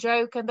ongoing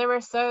joke, and there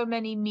are so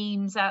many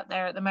memes out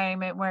there at the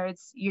moment where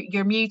it's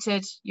you're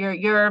muted,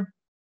 you're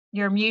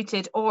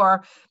muted,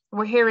 or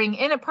we're hearing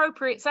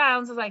inappropriate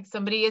sounds like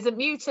somebody isn't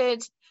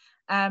muted.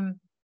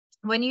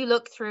 When you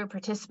look through a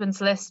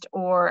participants list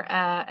or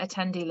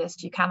attendee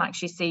list, you can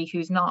actually see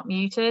who's not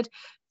muted.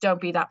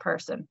 Don't be that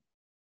person.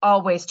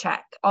 Always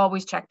check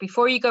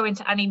before you go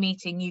into any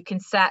meeting. You can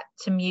set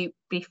to mute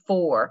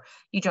before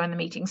you join the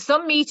meeting.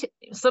 Some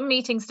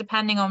meetings,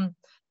 depending on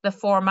the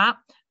format,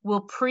 will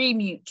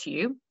pre-mute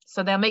you.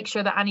 So they'll make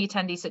sure that any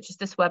attendee, such as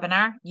this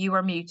webinar, you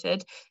are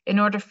muted. In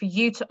order for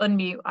you to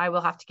unmute, I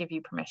will have to give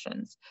you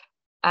permissions.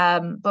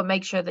 But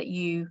make sure that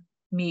you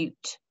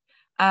mute.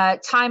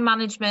 Time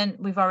management,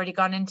 we've already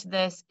gone into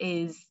this,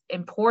 is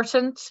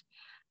important.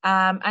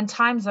 And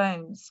time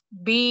zones,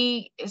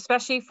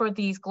 especially for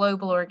these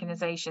global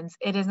organizations,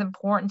 it is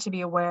important to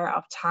be aware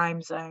of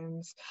time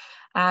zones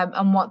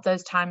and what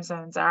those time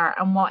zones are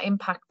and what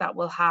impact that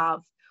will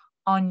have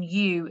on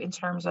you in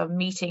terms of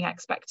meeting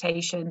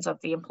expectations of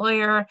the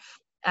employer,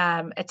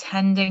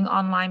 attending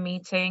online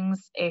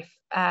meetings if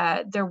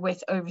they're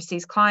with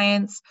overseas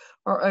clients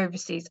or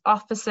overseas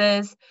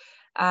offices.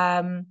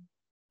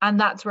 And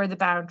that's where the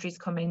boundaries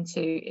come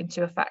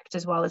into effect,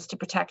 as well as to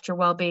protect your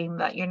well-being,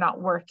 that you're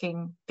not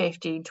working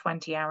 15,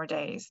 20-hour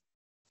days.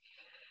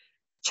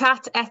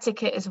 Chat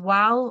etiquette as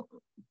well.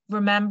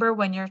 Remember,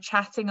 when you're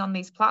chatting on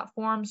these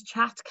platforms,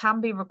 chat can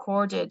be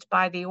recorded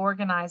by the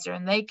organizer,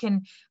 and they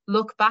can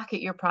look back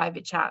at your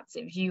private chats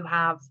if you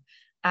have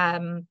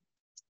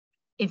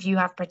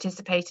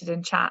participated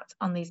in chat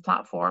on these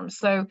platforms.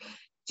 So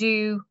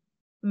do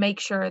make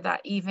sure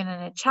that even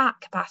in a chat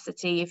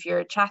capacity, if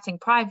you're chatting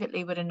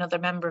privately with another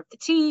member of the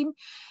team,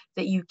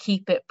 that you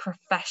keep it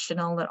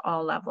professional at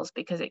all levels,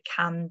 because it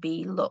can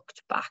be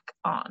looked back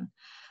on.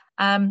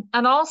 And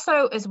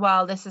also as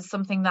well, this is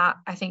something that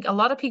I think a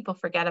lot of people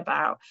forget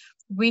about.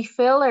 We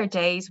fill our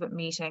days with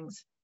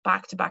meetings,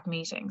 back-to-back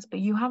meetings, but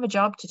you have a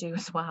job to do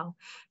as well.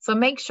 So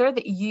make sure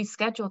that you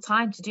schedule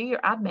time to do your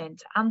admin,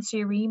 to answer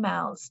your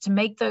emails, to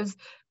make those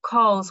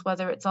calls,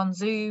 whether it's on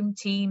Zoom,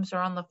 Teams, or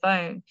on the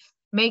phone.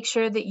 Make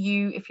sure that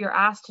you, if you're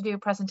asked to do a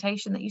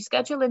presentation, that you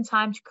schedule in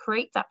time to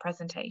create that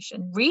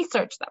presentation,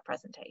 research that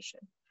presentation.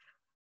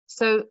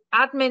 So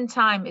admin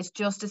time is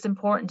just as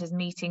important as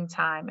meeting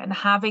time, and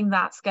having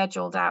that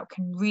scheduled out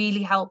can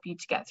really help you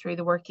to get through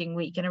the working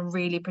week in a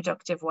really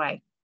productive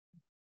way.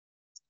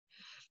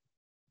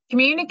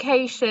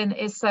 Communication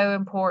is so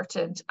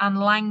important, and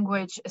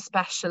language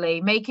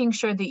especially, making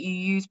sure that you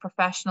use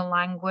professional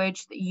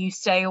language, that you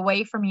stay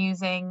away from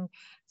using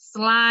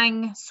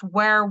slang,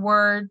 swear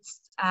words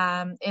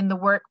in the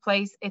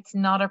workplace. It's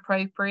not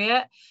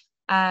appropriate.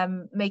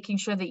 Making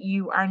sure that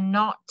you are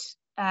not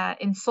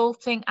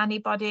insulting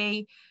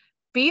anybody.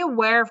 Be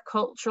aware of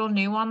cultural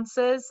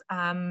nuances.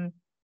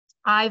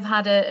 I've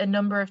had a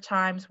number of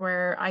times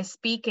where I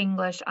speak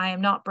English, I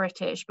am not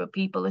British, but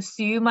people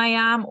assume I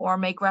am, or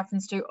make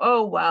reference to,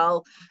 oh,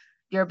 well,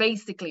 you're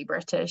basically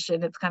British.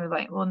 And it's kind of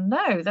like, well,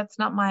 no, that's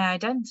not my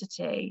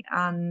identity.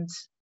 And,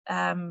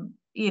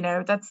 you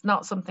know, that's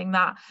not something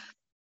that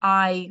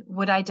I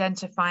would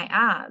identify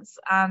as.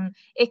 And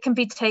it can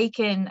be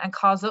taken and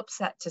cause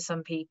upset to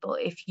some people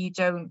if you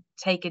don't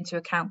take into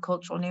account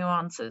cultural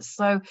nuances.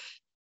 So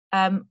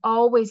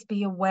always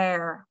be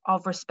aware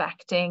of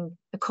respecting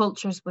the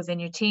cultures within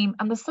your team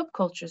and the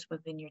subcultures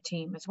within your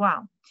team as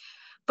well.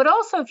 But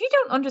also, if you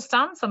don't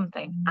understand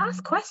something,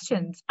 ask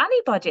questions.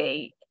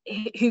 Anybody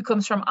who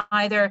comes from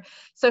either,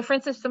 so for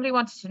instance, somebody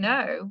wanted to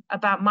know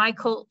about my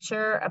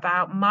culture,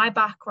 about my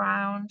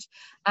background,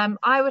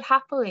 I would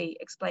happily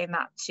explain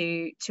that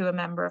to a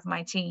member of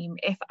my team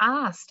if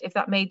asked, if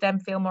that made them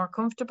feel more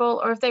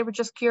comfortable, or if they were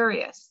just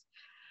curious.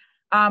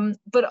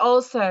 But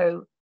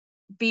also,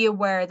 be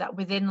aware that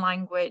within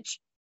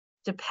language,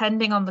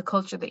 depending on the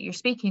culture that you're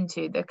speaking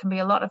to, there can be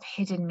a lot of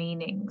hidden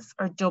meanings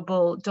or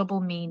double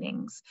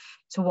meanings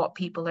to what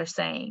people are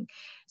saying.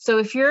 So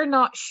if you're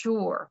not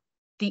sure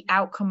the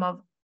outcome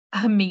of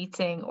a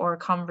meeting or a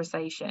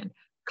conversation,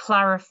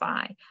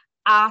 clarify,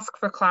 ask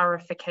for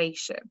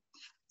clarification.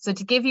 So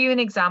to give you an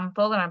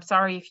example, and I'm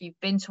sorry if you've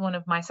been to one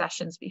of my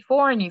sessions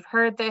before and you've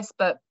heard this,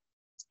 but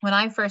when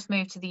I first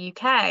moved to the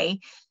UK,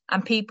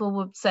 and people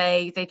would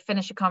say, they'd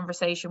finish a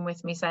conversation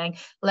with me saying,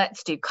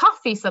 let's do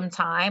coffee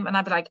sometime. And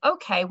I'd be like,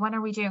 okay, when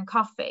are we doing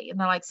coffee? And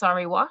they're like,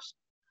 sorry, what?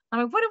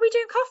 I'm like, when are we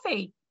doing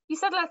coffee? You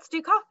said, let's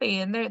do coffee.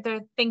 And they're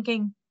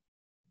thinking,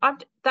 I'm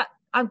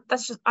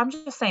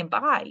just saying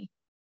bye.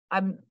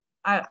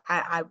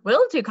 I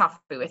will do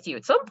coffee with you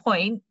at some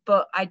point,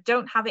 but I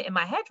don't have it in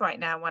my head right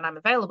now when I'm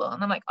available.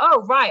 And I'm like,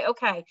 oh, right,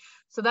 okay.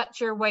 So that's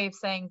your way of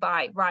saying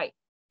bye. Right,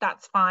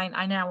 that's fine.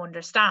 I now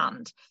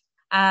understand.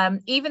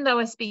 Even though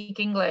I speak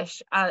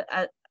English,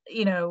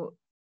 you know,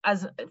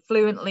 as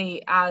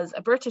fluently as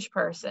a British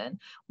person,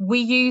 we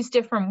use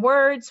different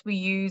words.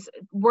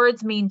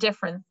 Words mean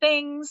different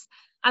things.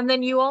 And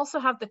then you also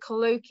have the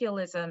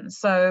colloquialism.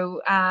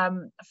 So,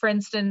 for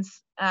instance,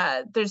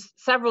 there's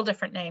several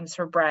different names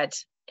for bread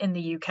in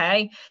the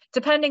UK,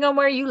 depending on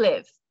where you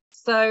live.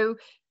 So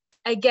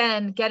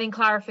again, getting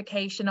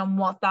clarification on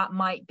what that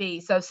might be.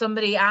 So if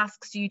somebody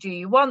asks you, do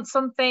you want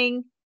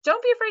something?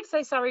 Don't be afraid to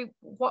say, sorry,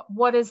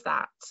 what is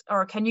that?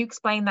 Or can you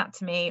explain that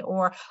to me?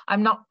 Or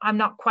I'm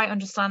not quite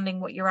understanding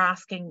what you're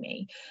asking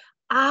me.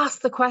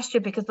 Ask the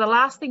question, because the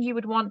last thing you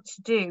would want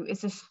to do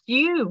is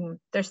assume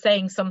they're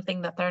saying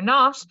something that they're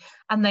not,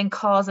 and then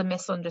cause a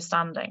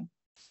misunderstanding.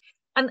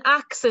 And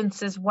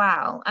accents as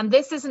well. And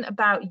this isn't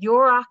about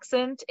your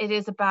accent, it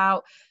is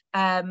about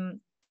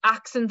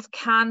accents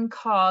can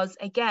cause,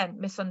 again,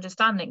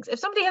 misunderstandings. If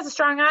somebody has a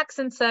strong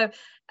accent, so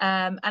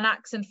an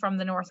accent from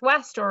the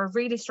Northwest, or a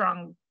really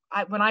strong,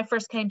 when I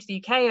first came to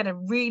the UK, I had a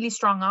really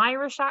strong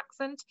Irish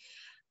accent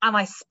and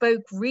I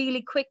spoke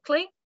really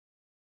quickly.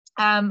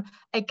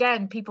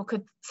 Again, people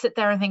could sit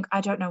there and think,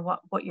 I don't know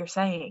what you're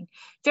saying.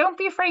 Don't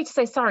be afraid to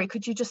say, sorry,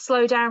 could you just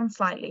slow down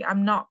slightly?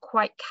 I'm not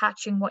quite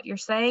catching what you're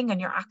saying,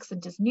 and your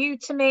accent is new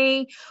to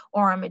me,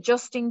 or I'm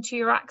adjusting to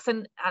your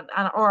accent,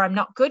 or I'm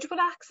not good with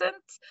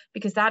accents,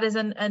 because that is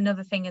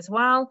another thing as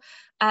well.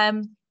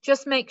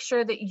 Just make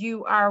sure that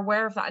you are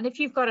aware of that. And if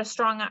you've got a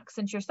strong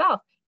accent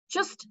yourself,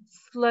 just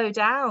slow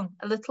down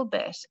a little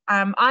bit.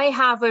 I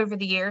have over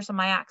the years, and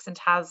my accent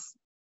has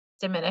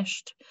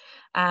diminished.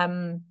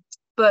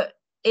 But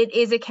it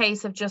is a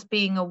case of just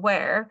being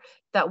aware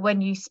that when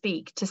you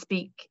speak, to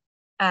speak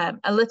a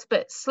little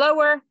bit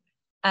slower,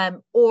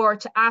 or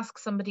to ask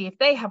somebody if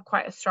they have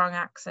quite a strong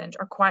accent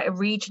or quite a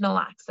regional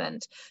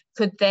accent,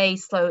 could they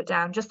slow it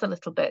down just a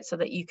little bit so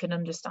that you can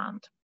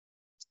understand.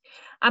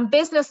 And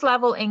business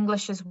level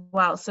English as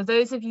well. So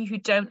those of you who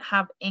don't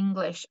have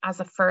English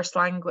as a first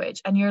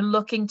language and you're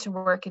looking to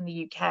work in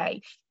the UK,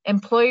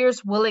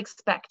 Employers will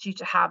expect you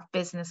to have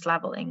business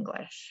level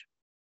English.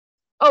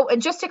 Oh,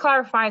 and just to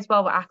clarify as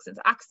well with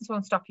accents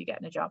won't stop you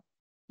getting a job.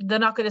 They're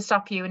not going to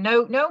stop you. And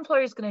no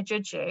employer is going to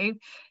judge you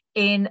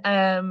in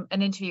an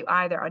interview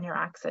either on your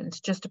accent,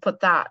 just to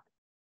put that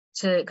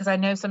to, because I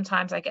know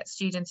sometimes I get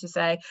students who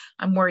say,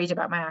 I'm worried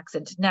about my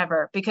accent.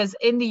 Never, because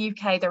in the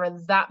UK, there are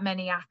that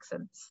many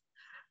accents.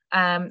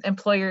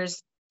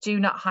 Employers do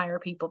not hire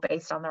people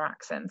based on their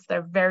accents.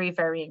 They're very,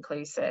 very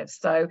inclusive.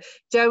 So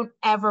don't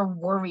ever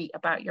worry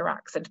about your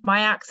accent.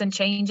 My accent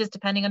changes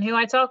depending on who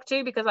I talk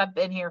to because I've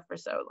been here for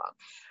so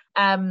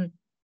long.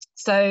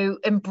 So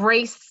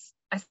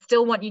I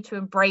still want you to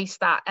embrace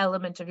that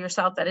element of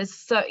yourself that is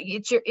so,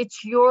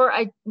 it's your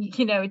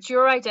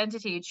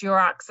identity, it's your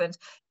accent.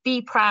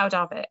 Be proud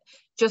of it.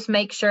 Just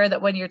make sure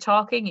that when you're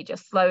talking, you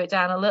just slow it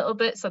down a little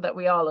bit so that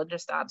we all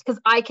understand, because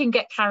I can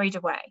get carried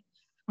away.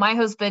 My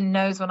husband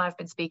knows when I've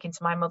been speaking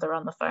to my mother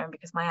on the phone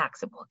because my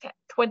accent will get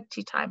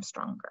 20 times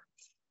stronger.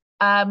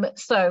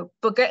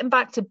 But getting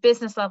back to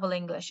business level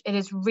English, it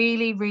is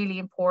really, really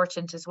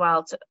important as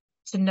well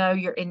to know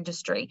your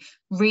industry,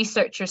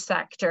 research your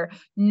sector,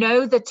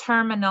 know the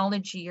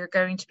terminology you're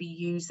going to be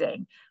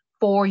using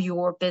for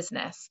your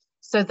business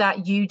so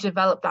that you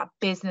develop that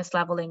business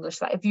level English.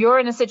 That if you're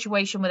in a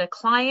situation with a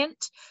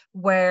client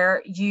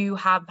where you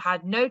have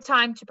had no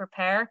time to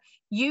prepare,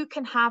 you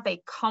can have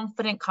a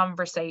confident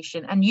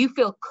conversation and you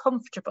feel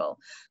comfortable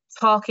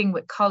talking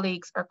with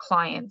colleagues or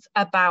clients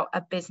about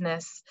a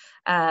business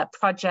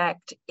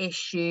project,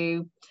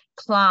 issue,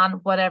 plan,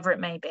 whatever it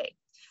may be.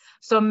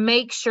 So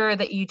make sure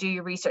that you do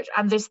your research,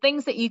 and there's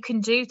things that you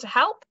can do to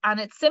help. And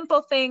it's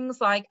simple things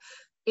like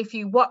if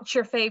you watch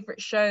your favorite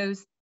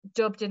shows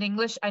dubbed in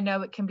English, I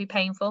know it can be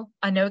painful.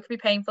 I know it can be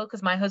painful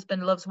because my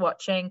husband loves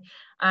watching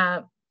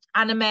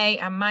anime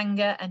and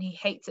manga and he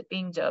hates it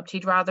being dubbed.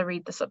 He'd rather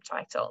read the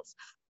subtitles.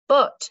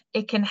 But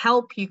it can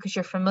help you because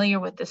you're familiar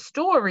with the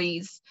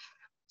stories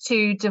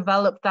to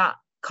develop that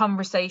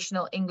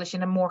conversational English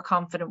in a more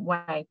confident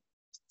way.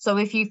 So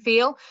if you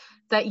feel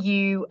that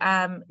you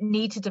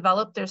need to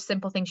develop, there's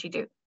simple things you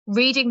do.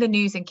 Reading the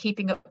news and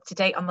keeping up to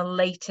date on the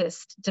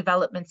latest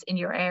developments in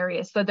your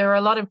area. So there are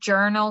a lot of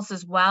journals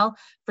as well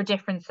for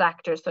different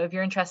sectors. So if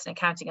you're interested in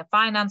accounting and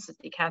finance, there's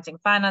the Accounting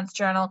and Finance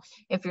Journal.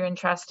 If you're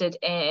interested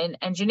in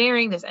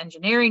engineering, there's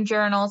engineering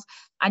journals.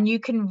 And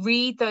you can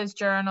read those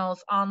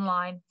journals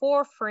online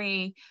for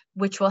free,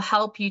 which will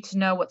help you to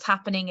know what's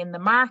happening in the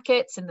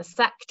markets, in the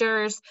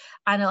sectors,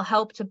 and it'll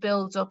help to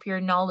build up your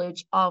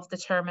knowledge of the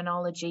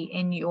terminology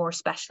in your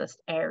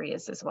specialist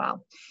areas as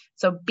well.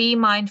 So be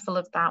mindful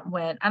of that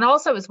and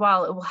also as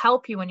well, it will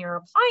help you when you're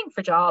applying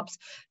for jobs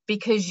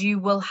because you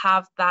will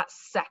have that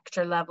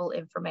sector level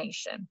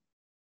information.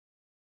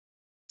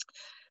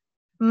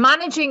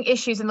 Managing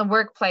issues in the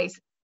workplace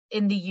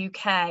in the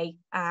UK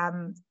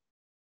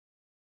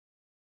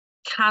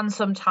can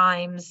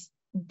sometimes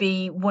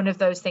be one of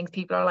those things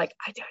people are like,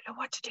 I don't know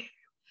what to do.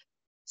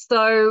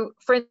 So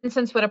for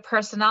instance, with a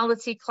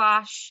personality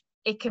clash,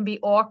 it can be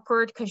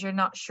awkward because you're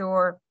not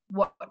sure,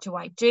 what do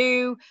I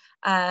do?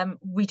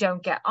 We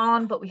don't get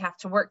on, but we have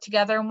to work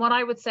together. And what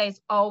I would say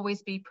is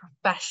always be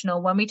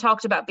professional. When we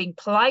talked about being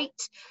polite,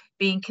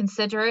 being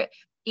considerate,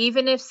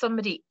 even if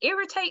somebody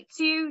irritates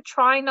you,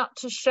 try not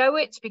to show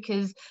it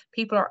because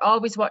people are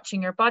always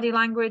watching your body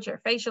language,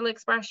 your facial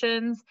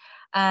expressions.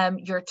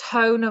 Your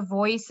tone of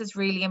voice is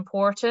really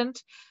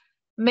important.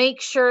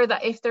 Make sure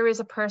that if there is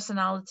a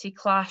personality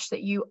clash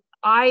that you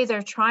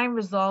either try and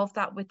resolve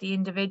that with the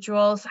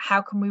individuals.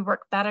 How can we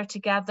work better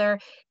together?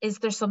 Is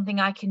there something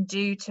I can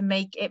do to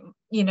make it,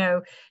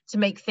 to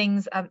make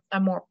things a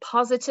more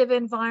positive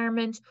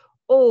environment?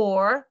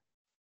 Or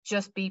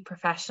just be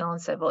professional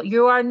and civil.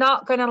 You are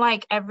not going to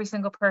like every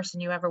single person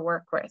you ever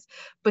work with,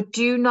 but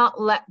do not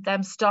let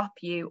them stop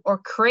you or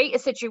create a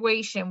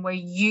situation where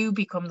you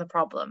become the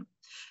problem.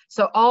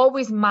 So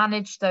always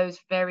manage those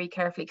very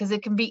carefully because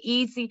it can be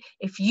easy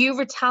if you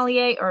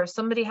retaliate or if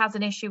somebody has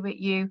an issue with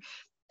you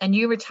and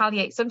you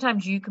retaliate,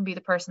 sometimes you can be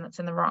the person that's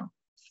in the wrong.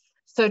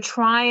 So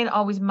try and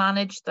always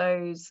manage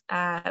those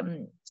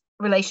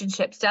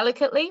relationships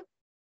delicately,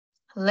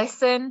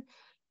 listen,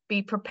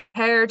 be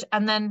prepared,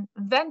 and then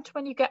vent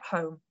when you get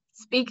home.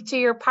 Speak to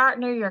your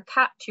partner, your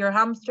cat, your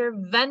hamster,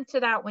 vent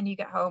it out when you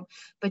get home,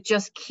 but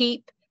just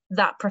keep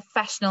that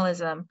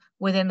professionalism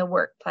within the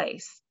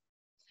workplace.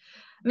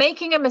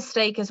 Making a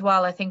mistake as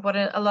well, I think what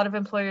a lot of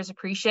employers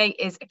appreciate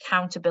is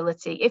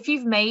accountability. If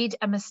you've made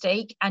a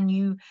mistake and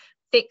you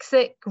fix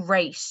it,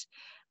 great.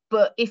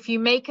 But if you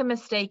make a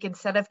mistake,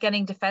 instead of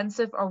getting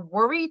defensive or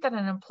worried that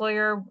an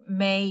employer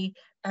may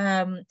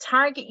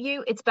target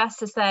you, it's best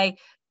to say,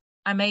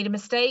 I made a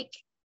mistake,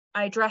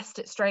 I addressed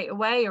it straight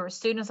away, or as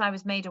soon as I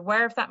was made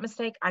aware of that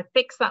mistake, I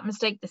fixed that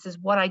mistake. This is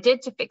what I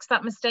did to fix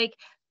that mistake,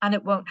 and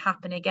it won't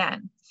happen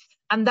again.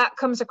 And that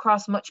comes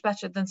across much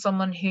better than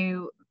someone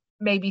who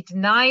maybe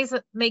denies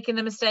making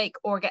the mistake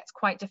or gets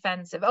quite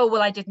defensive. Oh,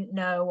 well, I didn't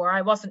know, or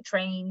I wasn't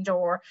trained,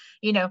 or,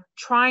 you know,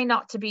 try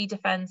not to be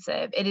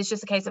defensive. It is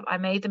just a case of, I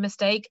made the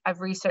mistake.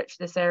 I've researched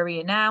this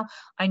area now.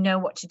 I know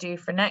what to do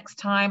for next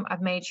time.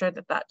 I've made sure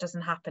that that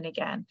doesn't happen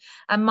again.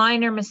 And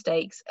minor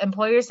mistakes,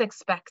 employers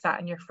expect that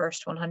in your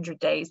first 100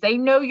 days. They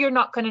know you're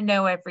not going to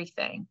know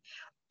everything,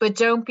 but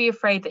don't be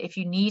afraid that if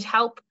you need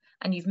help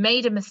and you've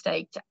made a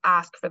mistake, to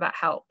ask for that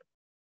help.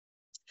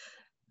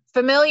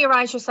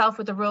 Familiarize yourself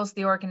with the rules of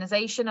the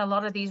organization. A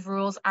lot of these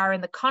rules are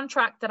in the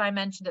contract that I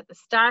mentioned at the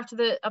start of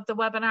the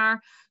webinar.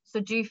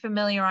 So do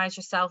familiarize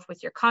yourself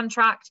with your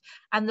contract.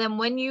 And then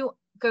when you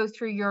go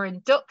through your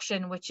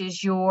induction, which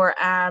is your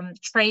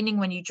training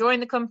when you join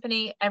the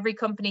company, every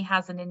company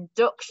has an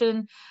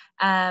induction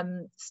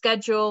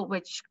schedule,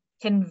 which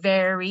can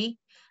vary.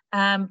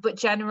 But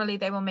generally,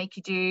 they will make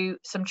you do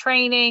some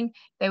training.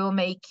 They will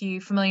make you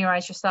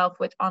familiarize yourself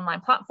with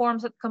online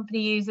platforms that the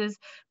company uses,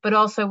 but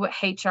also with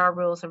HR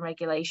rules and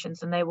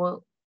regulations. And they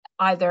will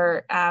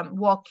either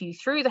walk you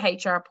through the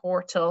HR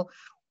portal,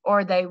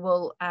 or they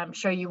will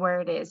show you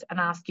where it is and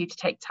ask you to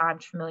take time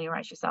to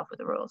familiarize yourself with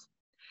the rules.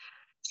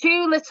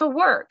 Too little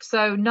work,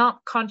 so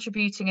not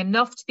contributing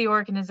enough to the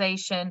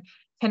organization,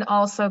 can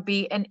also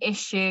be an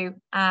issue.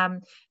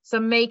 So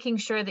making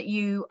sure that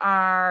you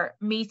are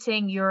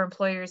meeting your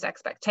employer's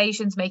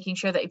expectations, making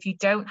sure that if you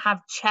don't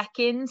have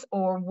check-ins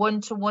or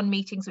one-to-one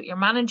meetings with your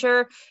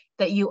manager,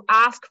 that you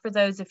ask for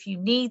those if you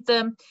need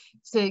them,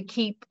 to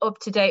keep up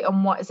to date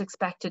on what is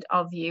expected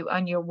of you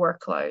and your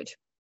workload.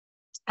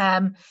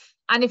 And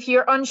if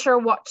you're unsure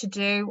what to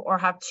do or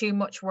have too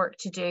much work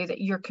to do, that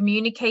you're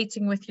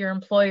communicating with your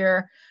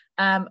employer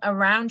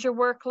around your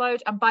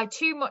workload. And by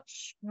too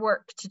much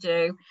work to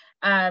do,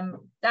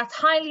 that's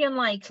highly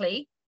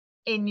unlikely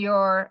in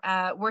your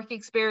work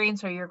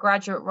experience or your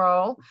graduate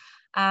role.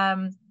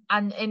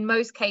 And in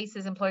most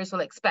cases, employers will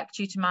expect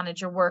you to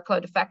manage your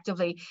workload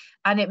effectively.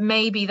 And it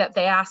may be that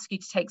they ask you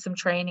to take some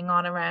training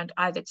on around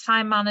either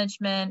time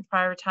management,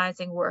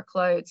 prioritizing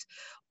workloads,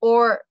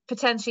 or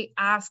potentially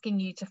asking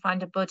you to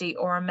find a buddy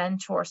or a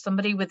mentor,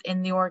 somebody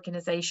within the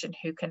organization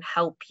who can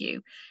help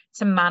you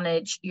to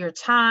manage your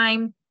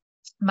time,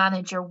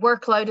 manage your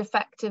workload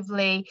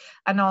effectively,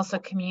 and also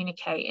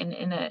communicate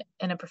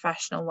in a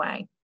professional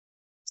way.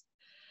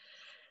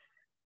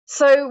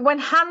 So when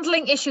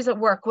handling issues at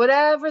work,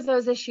 whatever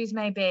those issues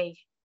may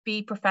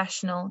be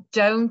professional.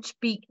 Don't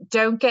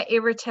get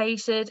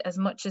irritated as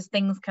much as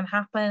things can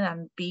happen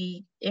and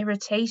be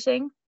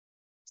irritating.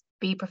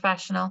 Be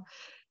professional.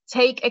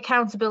 Take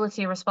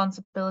accountability and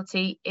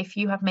responsibility if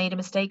you have made a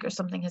mistake or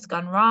something has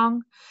gone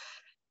wrong.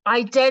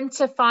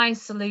 Identify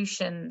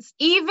solutions.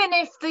 Even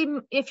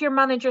if your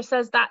manager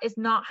says that is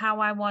not how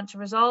I want to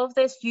resolve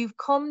this, you've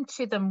come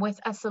to them with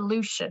a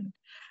solution.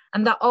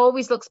 And that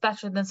always looks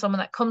better than someone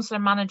that comes to their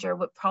manager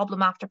with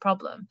problem after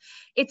problem.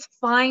 It's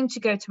fine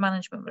to go to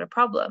management with a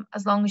problem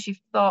as long as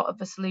you've thought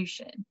of a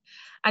solution.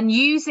 And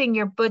using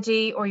your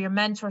buddy or your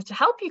mentor to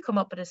help you come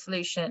up with a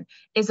solution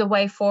is a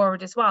way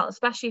forward as well,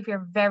 especially if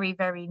you're very,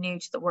 very new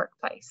to the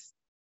workplace.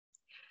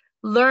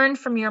 Learn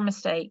from your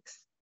mistakes.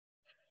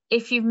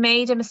 If you've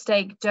made a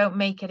mistake, don't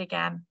make it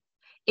again.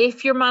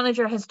 If your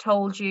manager has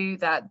told you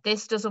that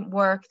this doesn't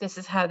work, this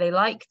is how they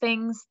like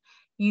things,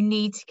 you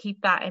need to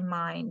keep that in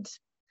mind.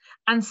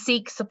 And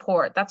seek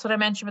support. That's what I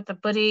mentioned with the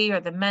buddy or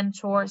the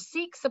mentor.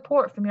 Seek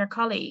support from your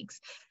colleagues.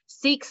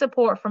 Seek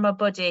support from a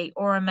buddy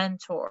or a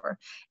mentor.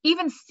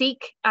 Even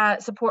seek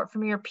support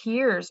from your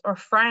peers or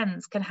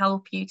friends can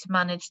help you to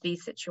manage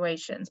these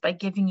situations by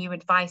giving you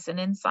advice and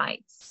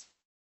insights.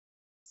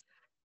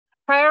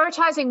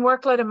 Prioritizing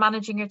workload and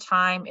managing your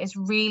time is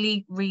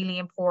really, really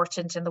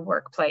important in the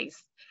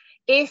workplace.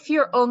 If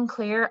you're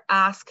unclear,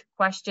 ask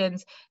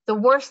questions. The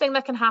worst thing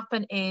that can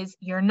happen is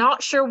you're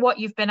not sure what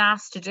you've been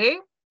asked to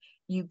do.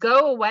 You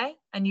go away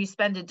and you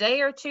spend a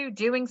day or two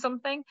doing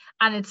something,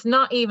 and it's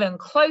not even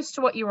close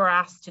to what you were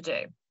asked to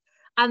do.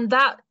 And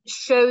that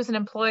shows an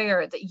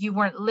employer that you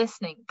weren't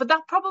listening, but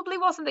that probably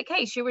wasn't the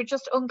case. You were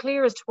just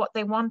unclear as to what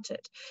they wanted.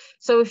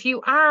 So if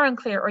you are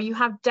unclear or you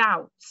have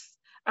doubts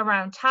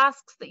around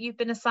tasks that you've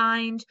been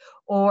assigned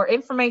or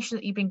information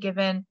that you've been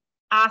given,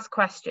 ask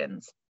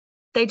questions.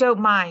 They don't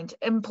mind.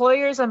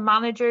 Employers and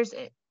managers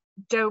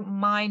don't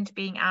mind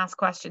being asked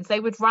questions. They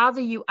would rather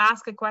you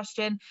ask a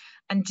question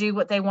and do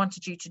what they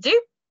wanted you to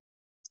do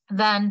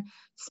than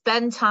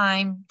spend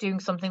time doing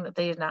something that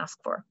they didn't ask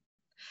for.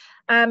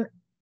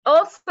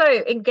 Also,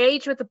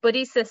 engage with the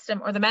buddy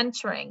system or the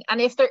mentoring. And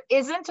if there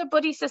isn't a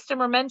buddy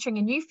system or mentoring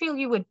and you feel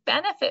you would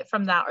benefit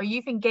from that, or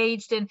you've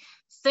engaged in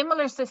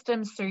similar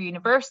systems through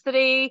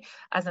university,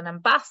 as an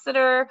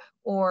ambassador,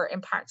 or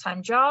in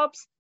part-time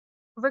jobs,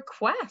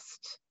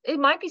 request. It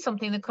might be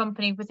something the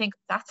company would think,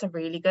 that's a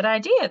really good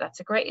idea.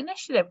 That's a great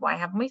initiative. Why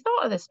haven't we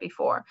thought of this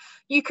before?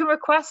 You can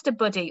request a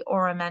buddy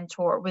or a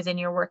mentor within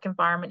your work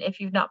environment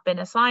if you've not been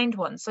assigned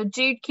one. So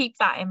do keep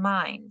that in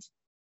mind.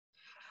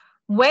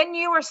 When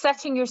you are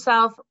setting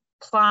yourself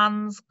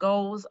plans,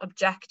 goals,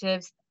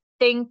 objectives,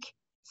 think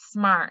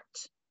smart.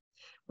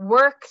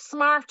 Work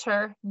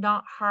smarter,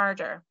 not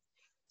harder.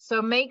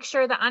 So make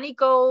sure that any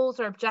goals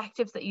or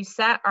objectives that you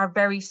set are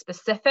very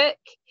specific,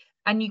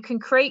 and you can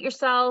create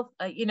yourself,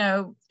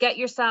 get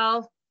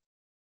yourself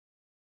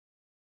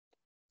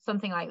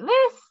something like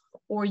this,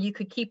 or you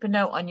could keep a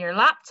note on your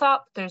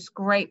laptop. There's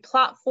great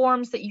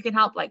platforms that you can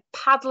help, like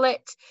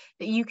Padlet,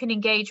 that you can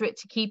engage with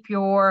to keep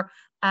your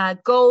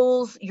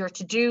goals, your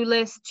to-do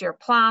lists, your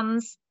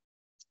plans,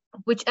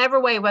 whichever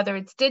way, whether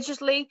it's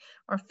digitally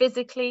or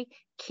physically.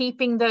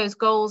 Keeping those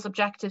goals,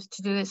 objectives,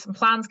 to-do lists and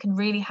plans can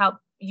really help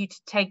you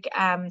to take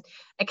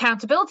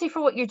accountability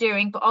for what you're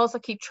doing, but also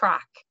keep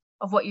track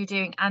of what you're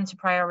doing and to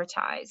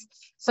prioritize.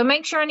 So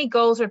make sure any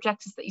goals or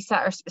objectives that you set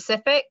are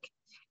specific,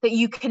 that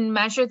you can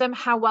measure them.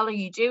 How well are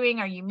you doing?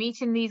 Are you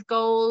meeting these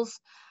goals?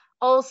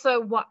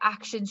 Also, what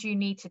actions you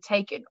need to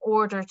take in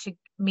order to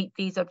meet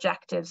these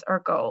objectives or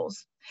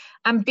goals.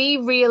 And be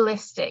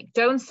realistic.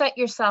 Don't set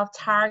yourself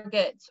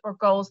targets or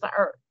goals that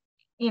are,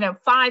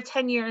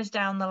 5-10 years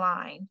down the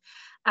line,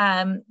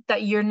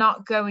 that you're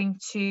not going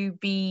to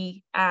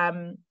be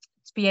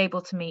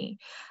able to meet.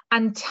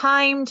 And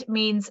timed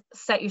means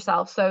set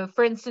yourself. So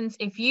for instance,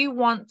 if you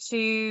want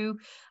to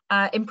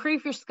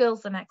improve your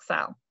skills in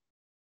Excel,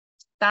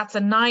 that's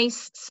a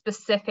nice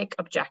specific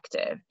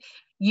objective.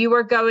 You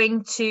are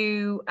going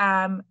to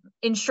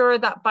ensure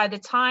that by the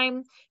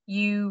time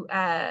you,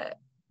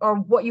 or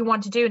what you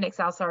want to do in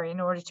Excel, in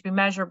order to be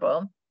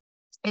measurable,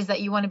 is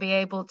that you want to be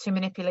able to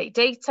manipulate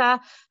data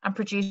and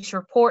produce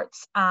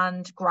reports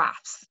and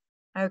graphs.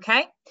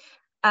 Okay.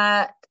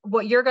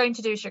 What you're going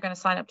to do is you're going to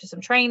sign up to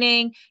some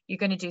training, you're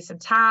going to do some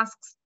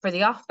tasks for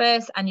the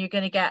office, and you're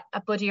going to get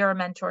a buddy or a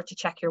mentor to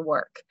check your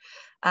work.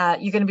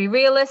 You're going to be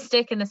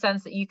realistic in the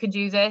sense that you can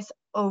do this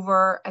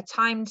over a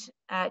timed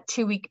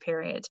 2-week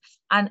period.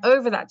 And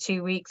over that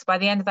 2 weeks, by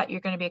the end of that,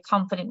 you're going to be a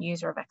confident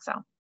user of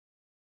Excel.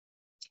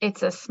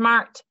 It's a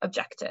SMART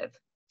objective.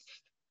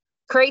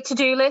 Create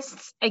to-do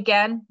lists.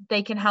 Again,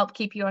 they can help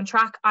keep you on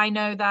track. I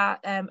know that,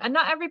 and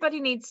not everybody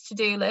needs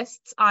to-do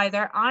lists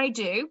either. I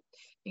do,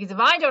 because if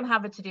I don't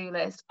have a to-do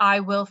list,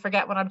 I will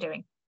forget what I'm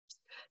doing.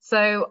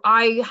 So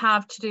I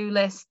have to-do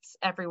lists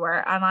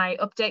everywhere, and I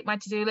update my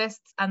to-do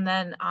lists, and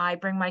then I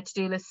bring my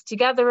to-do lists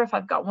together if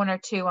I've got 1 or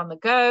 2 on the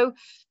go.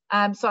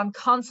 So I'm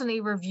constantly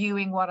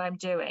reviewing what I'm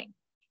doing.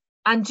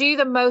 And do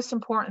the most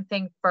important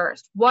thing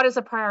first. What is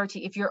a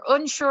priority? If you're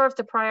unsure of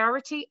the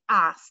priority,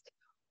 ask,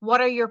 what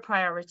are your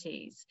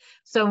priorities?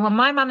 So when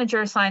my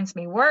manager assigns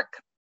me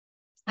work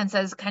and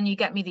says, can you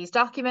get me these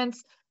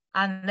documents?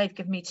 And they've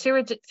given me 2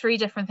 or 3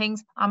 different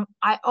things.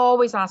 I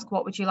always ask,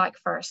 what would you like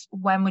first?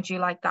 When would you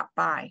like that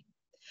by?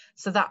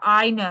 So that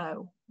I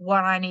know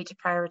what I need to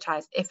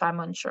prioritize if I'm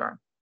unsure.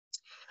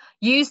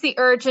 Use the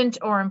urgent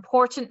or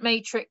important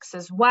matrix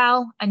as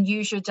well, and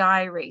use your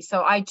diary.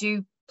 So I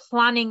do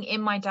planning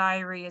in my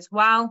diary as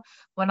well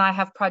when I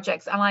have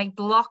projects, and I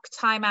block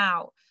time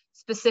out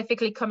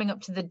specifically coming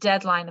up to the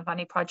deadline of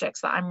any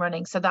projects that I'm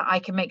running, so that I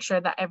can make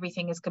sure that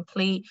everything is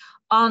complete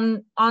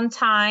on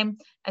time,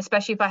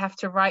 especially if I have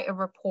to write a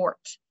report.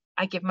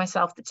 I give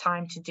myself the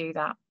time to do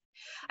that.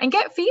 And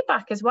get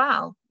feedback as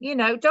well.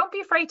 Don't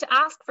be afraid to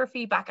ask for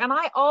feedback. And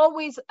I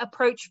always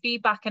approach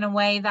feedback in a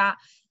way that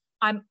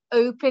I'm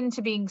open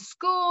to being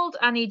schooled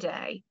any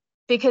day,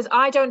 because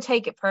I don't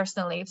take it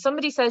personally. If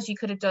somebody says you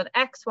could have done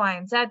X, Y,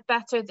 and Z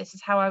better, this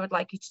is how I would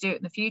like you to do it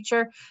in the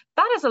future,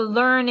 that is a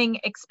learning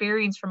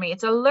experience for me.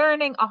 It's a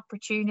learning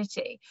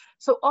opportunity.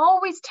 So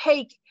always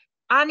take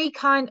any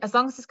kind, as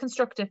long as it's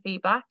constructive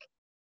feedback,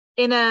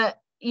 in a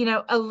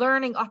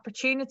learning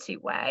opportunity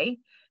way,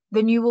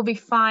 then you will be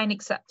fine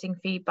accepting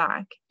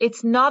feedback.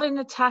 It's not an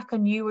attack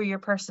on you or your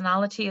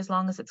personality as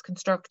long as it's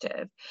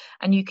constructive.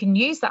 And you can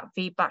use that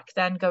feedback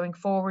then going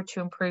forward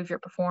to improve your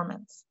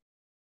performance.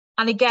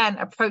 And again,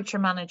 approach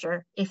your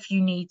manager if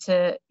you need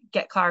to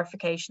get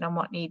clarification on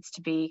what needs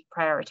to be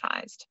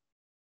prioritized.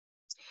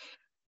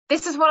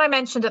 This is what I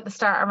mentioned at the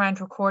start around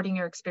recording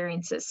your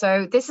experiences.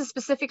 So this is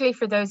specifically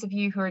for those of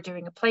you who are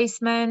doing a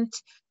placement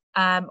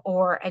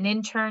or an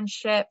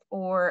internship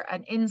or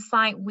an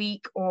insight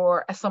week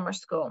or a summer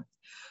school.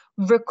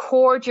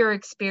 Record your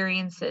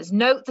experiences,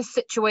 note the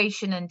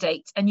situation and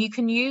date, and you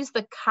can use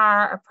the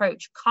CAR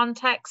approach: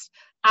 context,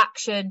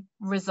 action,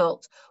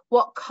 result.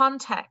 What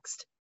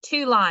context?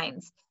 2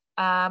 lines.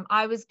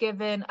 I was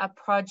given a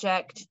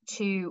project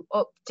to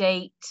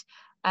update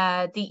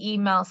the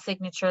email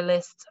signature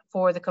list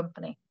for the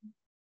company.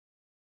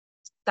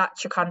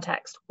 That's your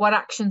context. What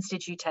actions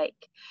did you take?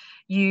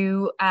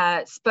 You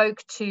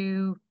spoke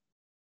to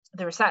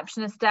the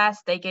receptionist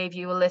desk. They gave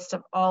you a list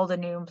of all the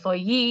new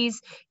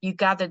employees. You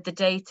gathered the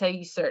data.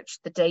 You searched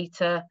the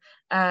data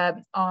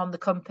on the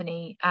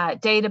company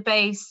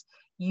database.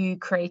 You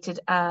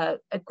created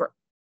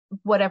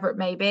whatever it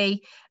may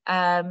be.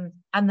 And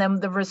then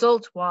the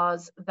result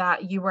was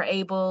that you were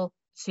able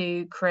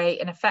to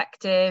create an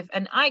effective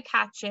and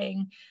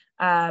eye-catching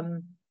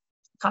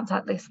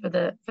contact list for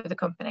the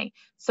company.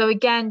 So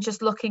again,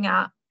 just looking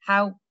at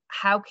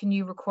how can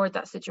you record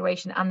that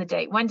situation and the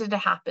date? When did it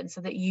happen,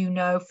 so that you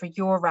know for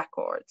your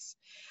records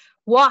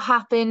what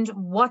happened,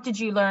 what did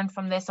you learn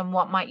from this, and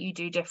what might you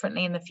do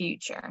differently in the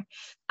future?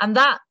 And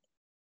that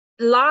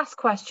last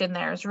question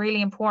there is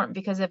really important,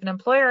 because if an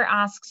employer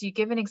asks you,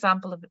 give an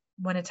example of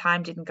when a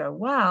time didn't go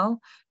well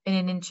in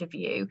an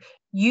interview,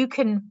 you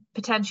can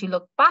potentially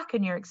look back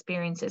on your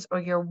experiences or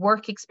your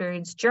work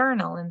experience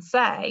journal and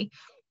say,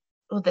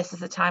 well, this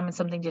is a time when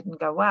something didn't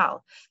go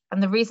well.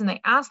 And the reason they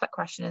ask that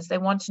question is they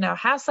want to know,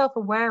 how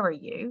self-aware are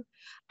you,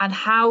 and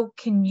how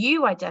can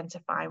you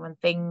identify when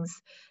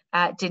things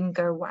didn't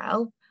go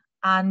well,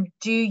 and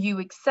do you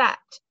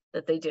accept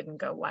that they didn't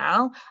go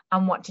well,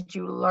 and what did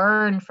you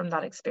learn from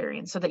that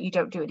experience so that you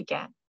don't do it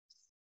again.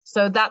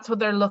 So that's what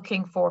they're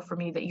looking for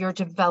from you, that you're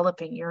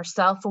developing, you're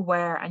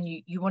self-aware, and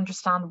you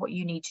understand what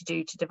you need to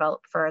do to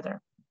develop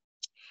further.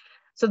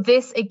 So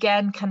this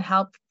again can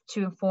help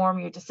to inform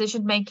your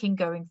decision making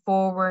going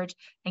forward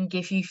and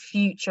give you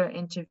future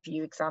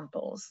interview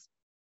examples.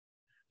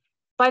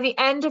 By the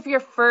end of your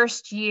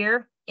first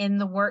year in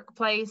the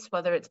workplace,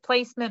 whether it's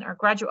placement or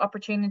graduate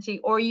opportunity,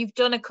 or you've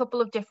done a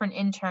couple of different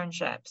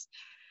internships,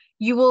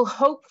 you will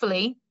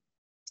hopefully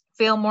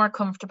feel more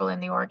comfortable in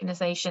the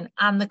organization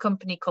and the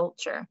company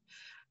culture.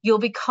 You'll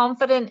be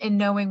confident in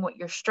knowing what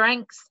your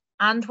strengths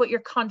and what your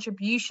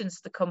contributions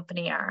to the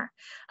company are,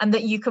 and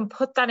that you can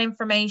put that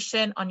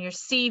information on your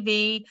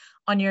CV,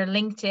 on your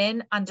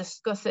LinkedIn, and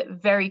discuss it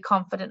very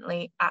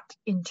confidently at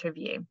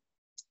interview.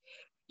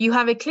 You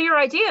have a clear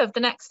idea of the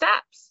next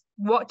steps.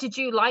 What did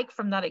you like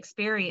from that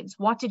experience?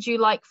 What did you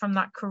like from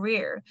that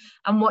career?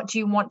 And what do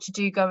you want to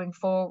do going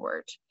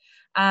forward?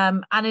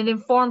 And it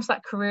informs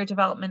that career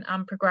development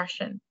and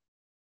progression.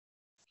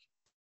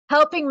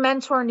 Helping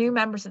mentor new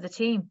members of the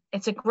team.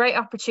 It's a great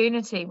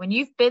opportunity when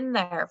you've been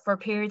there for a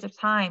period of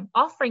time,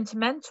 offering to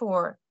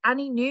mentor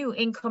any new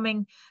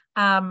incoming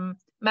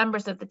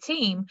members of the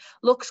team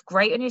looks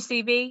great on your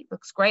CV,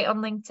 looks great on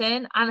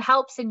LinkedIn, and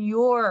helps in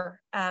your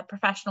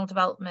professional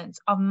development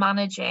of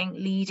managing,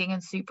 leading,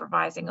 and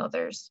supervising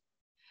others.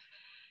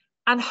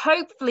 And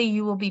hopefully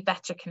you will be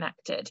better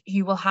connected.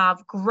 You will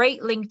have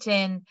great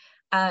LinkedIn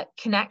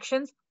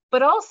connections,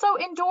 but also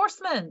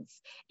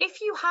endorsements. If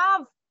you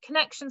have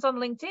connections on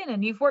LinkedIn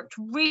and you've worked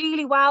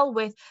really well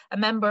with a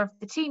member of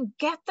the team,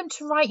 get them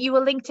to write you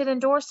a LinkedIn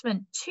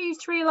endorsement,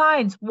 2-3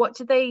 lines. What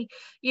did they,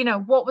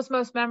 what was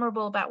most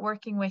memorable about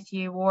working with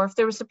you? Or if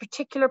there was a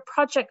particular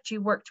project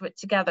you worked with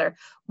together,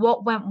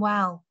 what went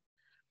well?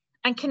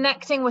 And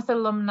connecting with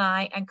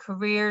alumni and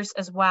careers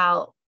as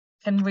well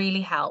can really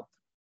help.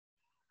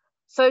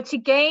 So to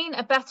gain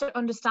a better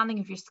understanding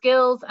of your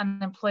skills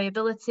and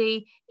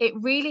employability, it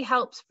really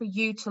helps for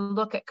you to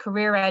look at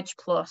Career Edge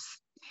Plus.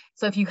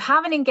 So if you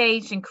haven't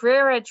engaged in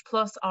Career Edge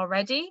Plus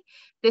already,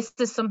 this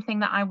is something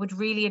that I would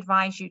really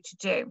advise you to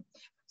do.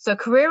 So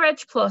Career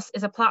Edge Plus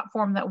is a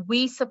platform that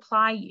we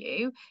supply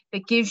you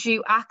that gives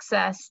you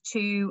access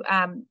to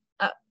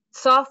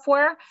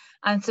software,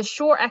 and it's a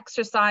short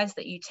exercise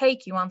that you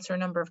take. You answer a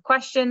number of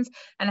questions,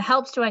 and it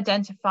helps to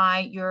identify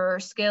your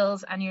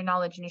skills and your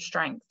knowledge and your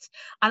strengths,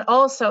 and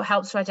also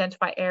helps to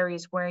identify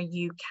areas where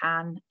you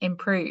can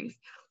improve.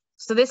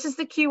 So this is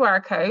the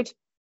QR code.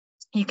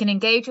 You can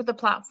engage with the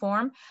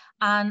platform,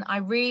 and I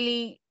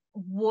really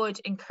would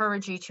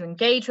encourage you to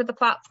engage with the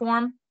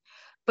platform,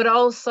 but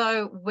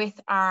also with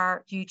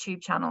our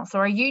YouTube channel. So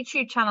our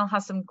YouTube channel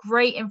has some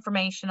great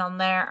information on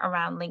there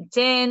around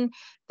LinkedIn,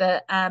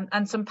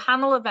 and some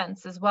panel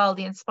events as well,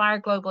 the Inspire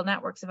Global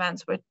Networks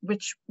events,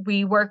 which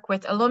we work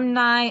with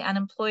alumni and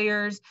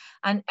employers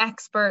and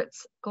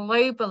experts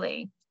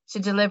globally to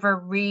deliver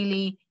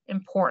really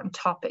important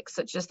topics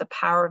such as the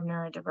power of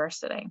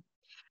neurodiversity.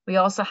 We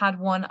also had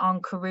one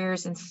on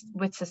careers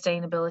with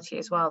sustainability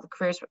as well, the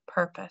Careers with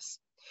Purpose.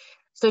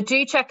 So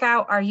do check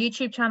out our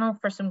YouTube channel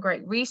for some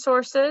great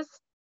resources.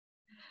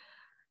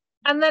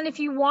 And then if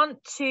you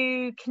want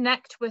to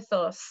connect with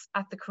us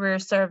at the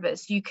Careers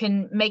Service, you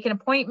can make an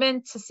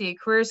appointment to see a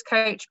careers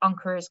coach on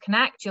Careers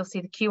Connect. You'll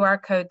see the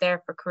QR code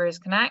there for Careers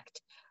Connect.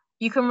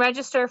 You can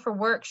register for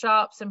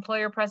workshops,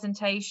 employer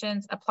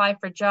presentations, apply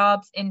for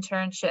jobs,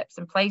 internships,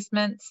 and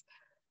placements.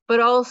 But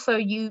also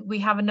we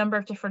have a number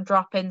of different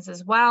drop-ins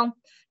as well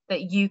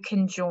that you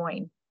can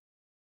join.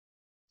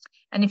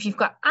 And if you've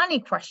got any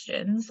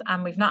questions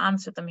and we've not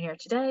answered them here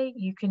today,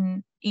 you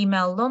can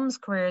email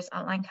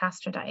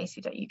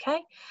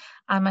lumscareers@lancaster.ac.uk,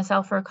 and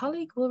myself or a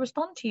colleague will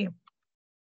respond to you.